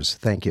Slippers.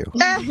 Thank you.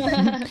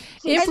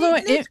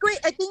 It's great.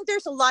 I think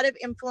there's a lot of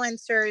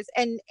influencers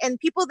and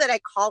people that I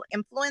call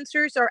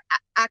influencers are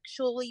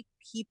actually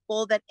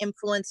people that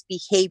influence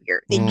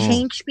behavior. They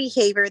change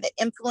behavior, that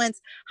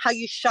influence how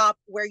you shop,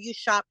 where you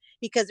shop,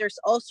 because there's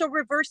also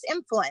reverse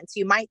influence.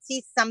 You might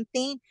see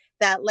something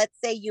that, let's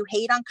say you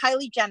hate on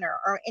Kylie Jenner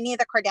or any of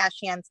the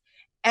Kardashians,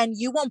 and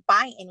you won't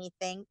buy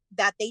anything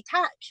that they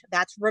touch.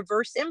 That's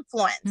reverse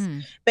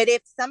influence. But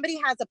if somebody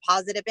has a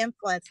positive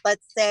influence,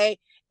 let's say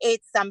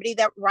it's somebody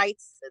that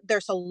writes,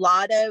 there's a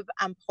lot of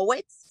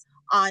poets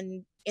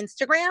on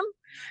Instagram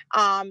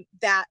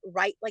that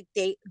write like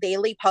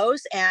daily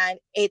posts, and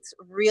it's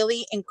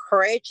really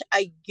encouraged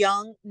a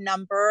young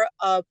number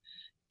of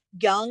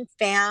young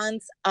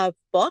fans of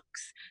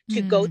books to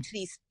go to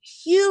these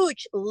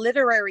huge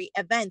literary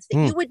events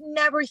that you would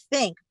never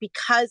think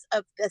because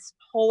of this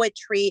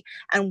poetry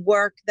and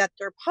work that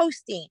they're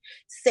posting.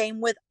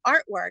 Same with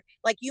artwork.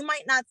 Like you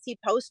might not see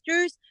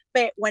posters,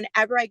 but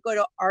whenever I go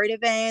to art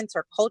events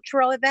or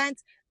cultural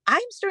events, I'm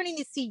starting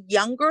to see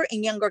younger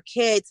and younger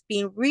kids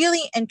being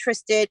really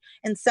interested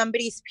in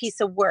somebody's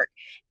piece of work,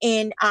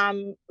 in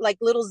like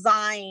little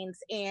zines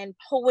and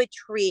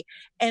poetry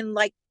and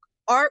like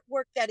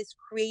artwork that is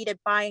created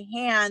by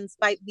hands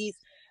by these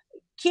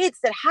kids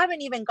that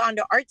haven't even gone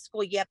to art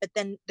school yet, but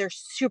then they're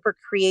super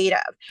creative.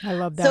 I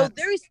love that. So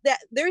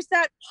there's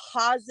that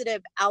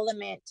positive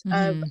element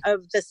of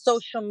the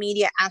social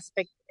media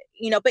aspect,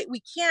 but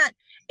we can't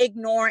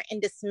ignore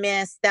and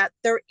dismiss that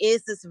there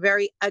is this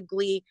very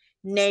ugly,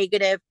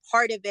 negative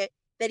part of it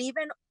that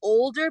even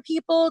older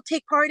people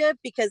take part of,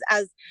 because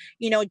as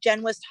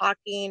Jen was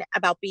talking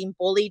about being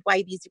bullied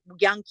by these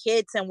young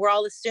kids, and we're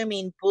all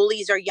assuming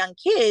bullies are young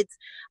kids.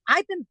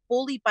 I've been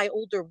bullied by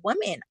older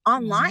women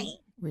online.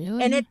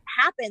 Really? And it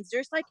happens.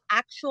 There's like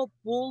actual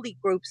bully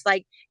groups,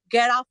 like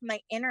Get Off My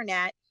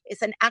Internet.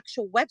 It's an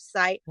actual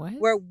website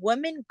where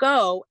women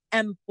go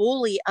and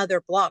bully other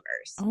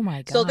bloggers. Oh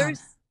my God. So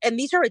and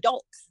these are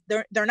adults.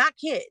 They're not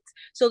kids.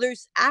 So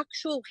there's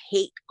actual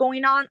hate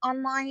going on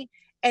online.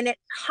 And it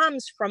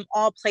comes from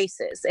all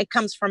places. It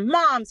comes from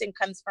moms. It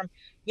comes from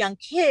young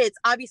kids.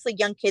 Obviously,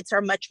 young kids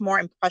are much more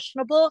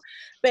impressionable.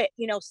 But,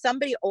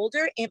 somebody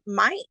older, it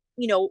might,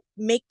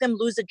 make them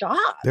lose a job.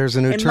 There's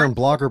a new term,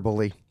 blogger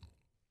bully.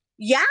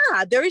 Yeah,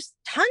 there's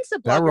tons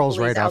of blogger that rolls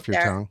bullies right out off your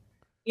there. tongue.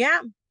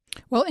 Yeah.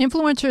 Well,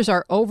 influencers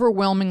are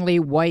overwhelmingly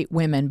white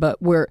women,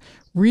 but we're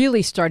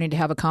really starting to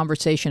have a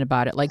conversation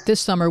about it. Like this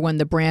summer when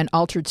the brand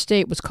Altered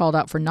State was called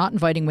out for not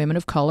inviting women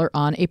of color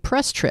on a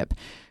press trip.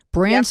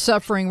 Brands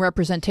suffering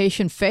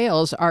representation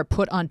fails are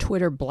put on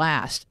Twitter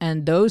blast,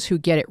 and those who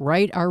get it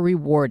right are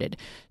rewarded.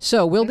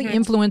 So will the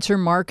influencer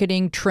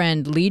marketing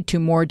trend lead to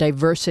more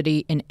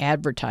diversity in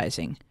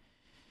advertising?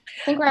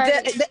 I think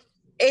we're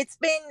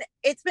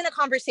it's been a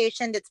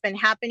conversation that's been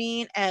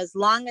happening as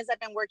long as I've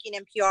been working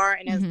in PR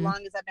and as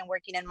long as I've been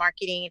working in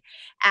marketing.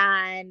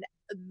 And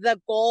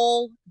the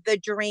goal, the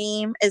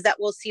dream is that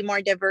we'll see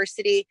more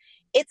diversity.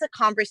 It's a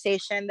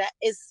conversation that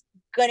is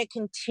going to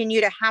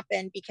continue to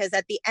happen, because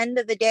at the end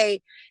of the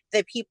day,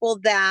 the people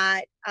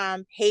that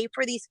pay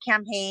for these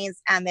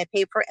campaigns and that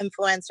pay for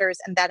influencers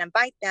and that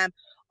invite them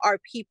are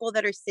people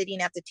that are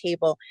sitting at the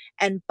table.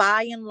 And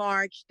by and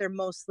large, they're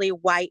mostly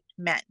white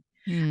men.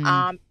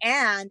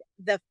 And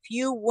the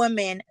few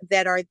women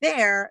that are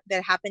there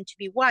that happen to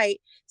be white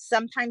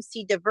sometimes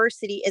see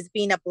diversity as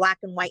being a black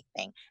and white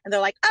thing. And they're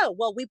like, oh,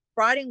 well, we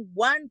brought in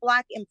one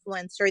black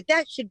influencer.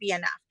 That should be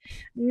enough.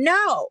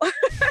 No,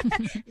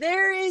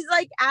 there is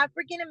like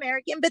African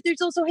American, but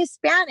there's also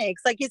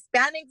Hispanics. Like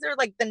Hispanics are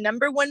like the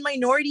number one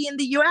minority in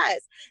the US.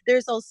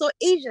 There's also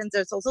Asians.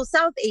 There's also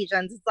South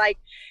Asians. It's like,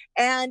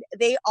 and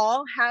they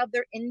all have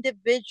their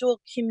individual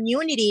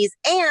communities.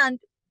 And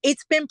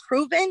it's been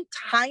proven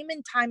time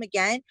and time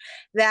again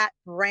that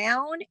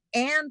brown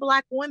and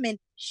black women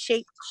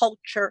shape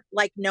culture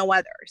like no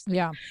others.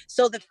 Yeah.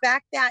 So the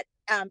fact that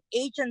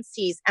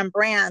agencies and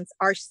brands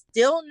are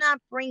still not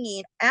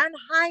bringing and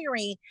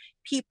hiring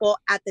people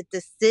at the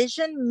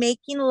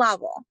decision-making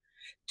level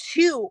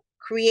to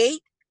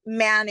create,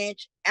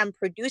 manage, and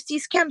produce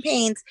these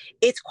campaigns,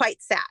 it's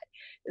quite sad.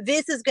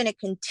 This is going to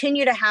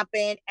continue to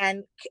happen,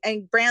 and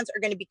brands are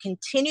going to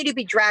continue to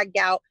be dragged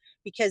out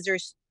because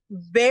there's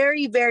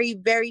very, very,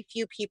 very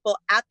few people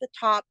at the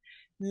top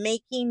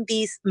making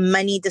these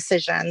money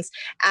decisions.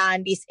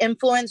 And these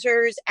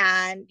influencers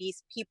and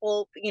these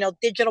people,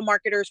 digital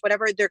marketers,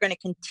 whatever, they're going to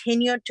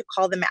continue to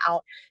call them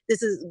out.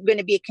 This is going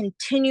to be a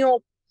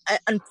continual,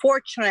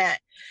 unfortunate,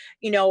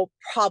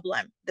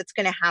 problem that's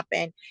going to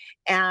happen.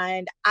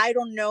 And I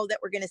don't know that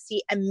we're going to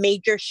see a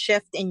major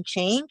shift in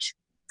change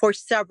for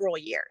several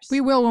years. We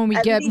will when we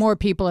get more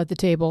people at the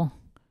table.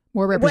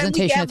 More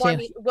representation at the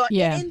table.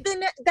 And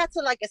then that's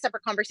like a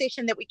separate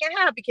conversation that we can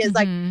have, because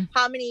like,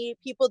 how many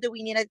people do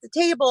we need at the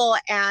table,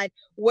 and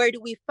where do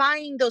we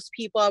find those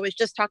people? I was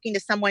just talking to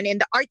someone in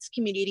the arts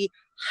community,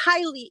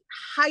 highly,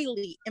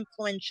 highly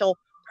influential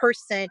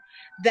person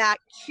that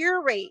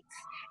curates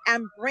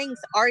and brings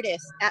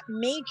artists at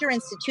major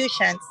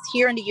institutions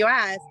here in the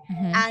US.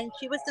 And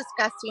she was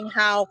discussing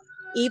how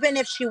even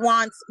if she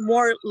wants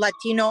more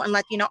Latino and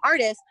Latino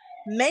artists,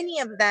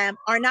 many of them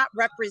are not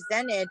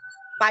represented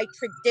by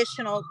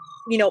traditional,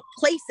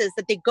 places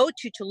that they go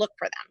to look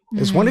for them.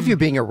 Is one of you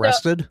being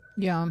arrested?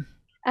 Yeah.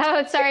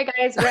 Oh, sorry,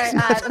 guys.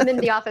 I'm in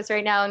the office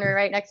right now, and we're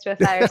right next to a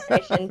fire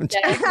station.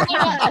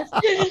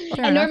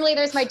 And normally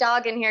there's my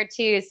dog in here,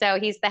 too. So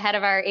he's the head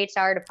of our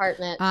HR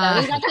department.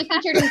 So he's actually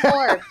featured in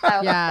Forbes.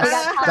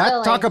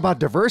 So talk about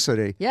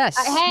diversity. Yes.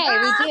 Hey,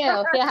 we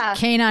do. Yeah.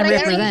 Canine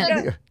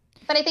represent.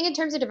 But I think in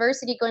terms of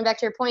diversity, going back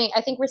to your point,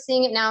 I think we're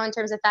seeing it now in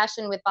terms of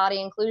fashion with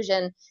body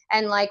inclusion,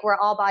 and like where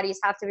all bodies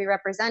have to be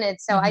represented.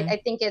 So I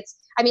think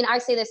I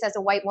say this as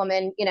a white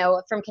woman,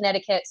 from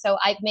Connecticut. So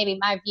maybe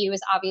my view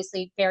is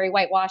obviously very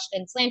whitewashed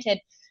and slanted.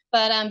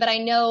 But I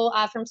know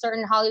from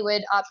certain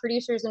Hollywood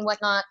producers and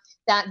whatnot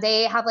that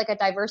they have like a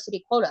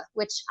diversity quota,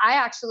 which I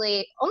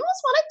actually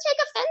almost want to take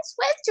offense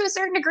with to a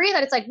certain degree,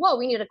 that it's like, whoa,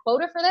 we need a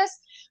quota for this.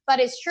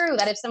 But it's true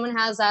that if someone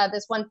has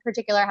this one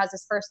particular has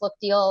this first look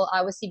deal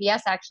with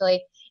CBS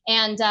actually,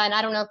 and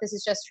I don't know if this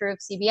is just true of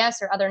CBS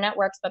or other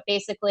networks, but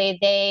basically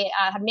they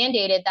have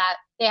mandated that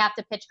they have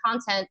to pitch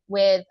content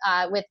with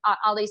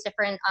all these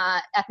different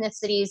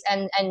ethnicities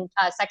and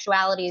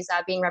sexualities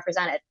being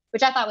represented,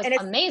 which I thought was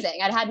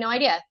amazing. I had no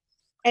idea.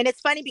 And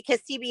it's funny because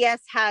CBS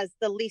has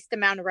the least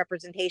amount of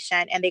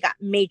representation, and they got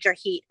major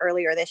heat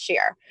earlier this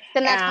year.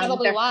 Then that's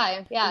probably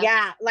why. Yeah.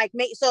 Yeah.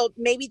 So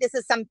maybe this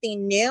is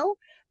something new,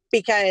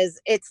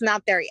 because it's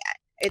not there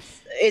yet.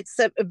 It's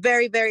a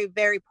very, very,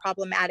 very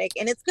problematic,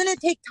 and it's going to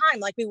take time.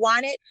 Like, we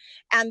want it.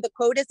 And the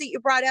quotas that you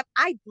brought up,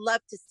 I'd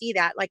love to see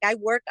that. Like, I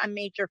work on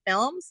major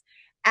films,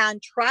 and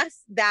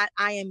trust that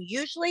I am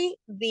usually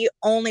the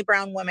only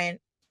brown woman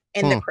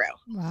in the crew.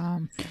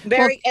 Wow.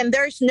 And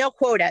there's no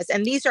quotas,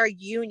 and these are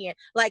union.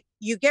 Like,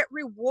 you get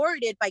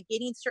rewarded by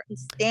getting certain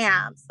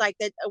stamps, like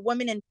that a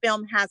woman in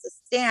film has a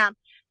stamp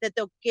that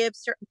they'll give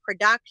certain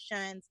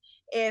productions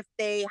if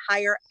they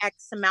hire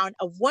X amount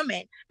of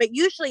women, but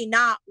usually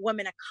not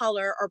women of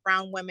color or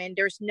brown women.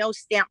 There's no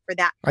stamp for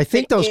that. I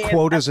think those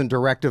quotas and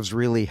directives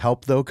really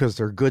help, though, because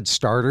they're good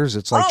starters.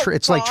 It's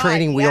like like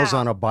training wheels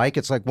on a bike.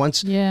 It's like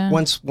once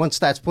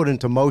that's put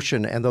into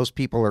motion and those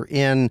people are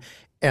in,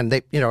 and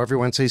they,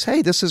 everyone says,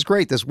 "Hey, this is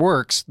great. This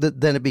works."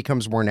 Then it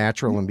becomes more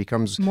natural and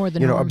becomes more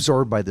than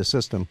absorbed by the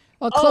system.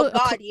 Well,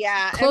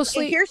 yeah. And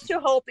here's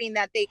to hoping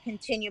that they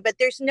continue. But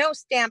there's no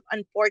stamp,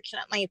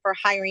 unfortunately, for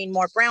hiring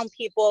more brown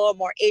people,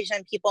 more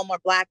Asian people, more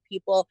Black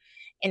people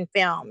in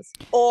films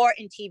or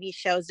in TV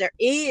shows. There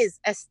is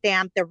a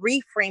stamp, the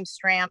reframe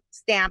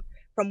stamp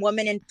from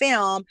Women in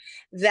Film,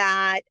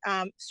 that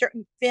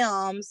certain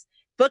films.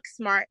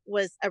 Booksmart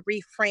was a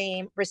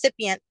reframe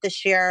recipient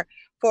this year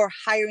for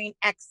hiring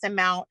X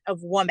amount of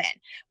women,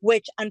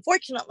 which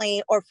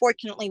unfortunately, or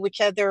fortunately,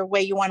 whichever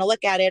way you want to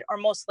look at it, are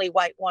mostly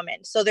white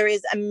women. So there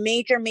is a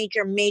major,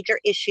 major, major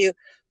issue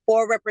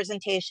for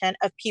representation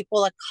of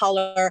people of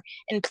color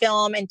in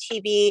film and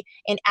TV,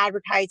 in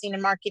advertising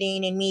and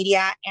marketing and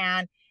media.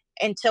 And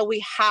until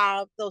we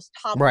have those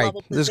top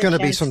level positions, there's going to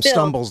be some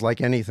stumbles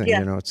like anything, Yeah.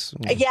 you know. It's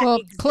Well,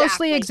 exactly.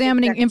 closely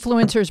examining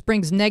influencers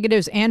brings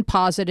negatives and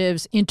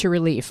positives into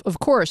relief. Of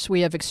course,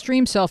 we have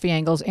extreme selfie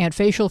angles and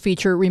facial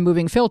feature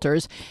removing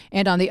filters.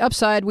 And on the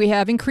upside, we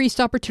have increased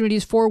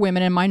opportunities for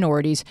women and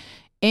minorities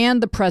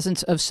and the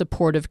presence of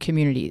supportive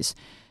communities.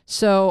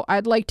 So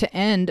I'd like to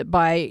end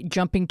by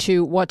jumping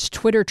to what's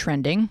Twitter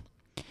trending.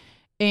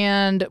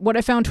 And what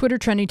I found Twitter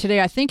trending today,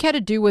 I think, had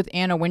to do with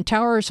Anna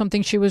Wintour or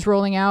something she was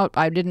rolling out.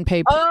 I didn't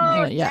pay.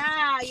 Yeah.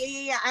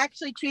 I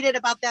actually tweeted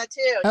about that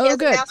too. Oh,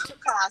 good.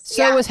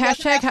 So it was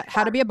hashtag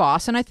how to be a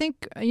boss. And I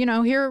think,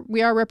 here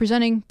we are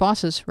representing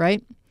bosses,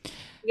 right?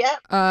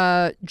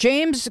 Yep.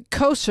 James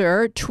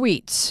Koser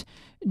tweets,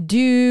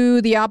 do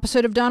the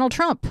opposite of Donald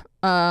Trump.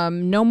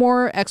 No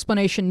more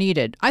explanation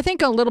needed. I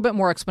think a little bit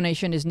more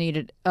explanation is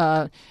needed.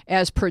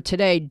 As per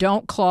today,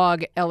 don't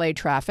clog LA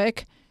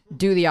traffic.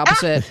 Do the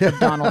opposite of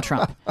Donald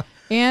Trump.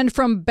 And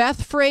from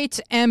Beth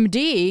Freight's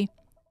MD,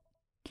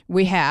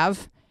 we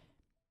have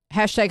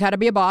hashtag how to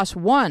be a boss.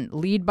 1,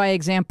 lead by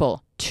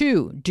example.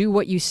 2, do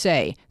what you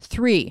say.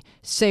 3,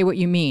 say what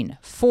you mean.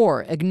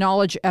 4,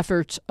 acknowledge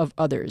efforts of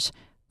others.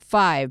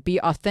 5, be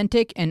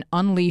authentic and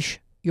unleash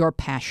your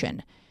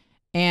passion.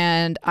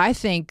 And I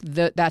think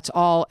that that's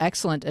all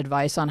excellent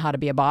advice on how to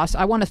be a boss.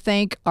 I want to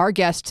thank our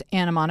guests,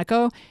 Anna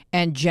Monaco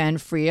and Jen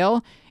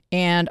Friel,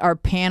 and our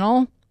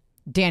panel,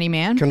 Danny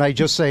Mann. Can I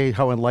just say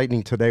how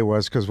enlightening today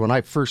was? Because when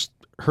I first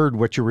heard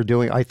what you were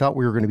doing, I thought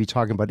we were going to be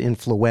talking about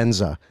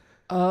influenza.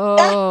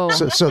 Oh.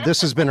 So this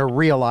has been a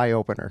real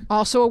eye-opener.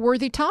 Also a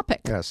worthy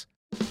topic. Yes.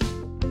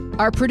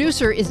 Our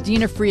producer is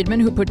Dina Friedman,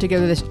 who put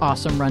together this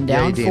awesome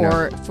rundown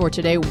for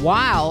today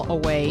while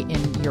away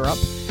in Europe.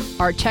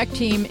 Our tech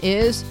team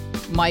is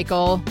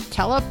Michael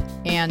Telep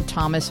and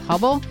Thomas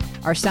Hubble.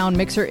 Our sound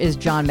mixer is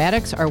John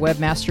Maddox. Our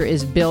webmaster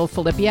is Bill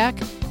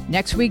Filipiak.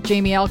 Next week,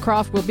 Jamie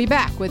Elcroft will be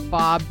back with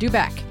Bob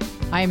Duback.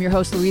 I am your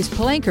host, Louise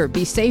Palanker.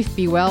 Be safe,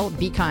 be well,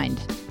 be kind.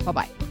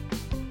 Bye-bye.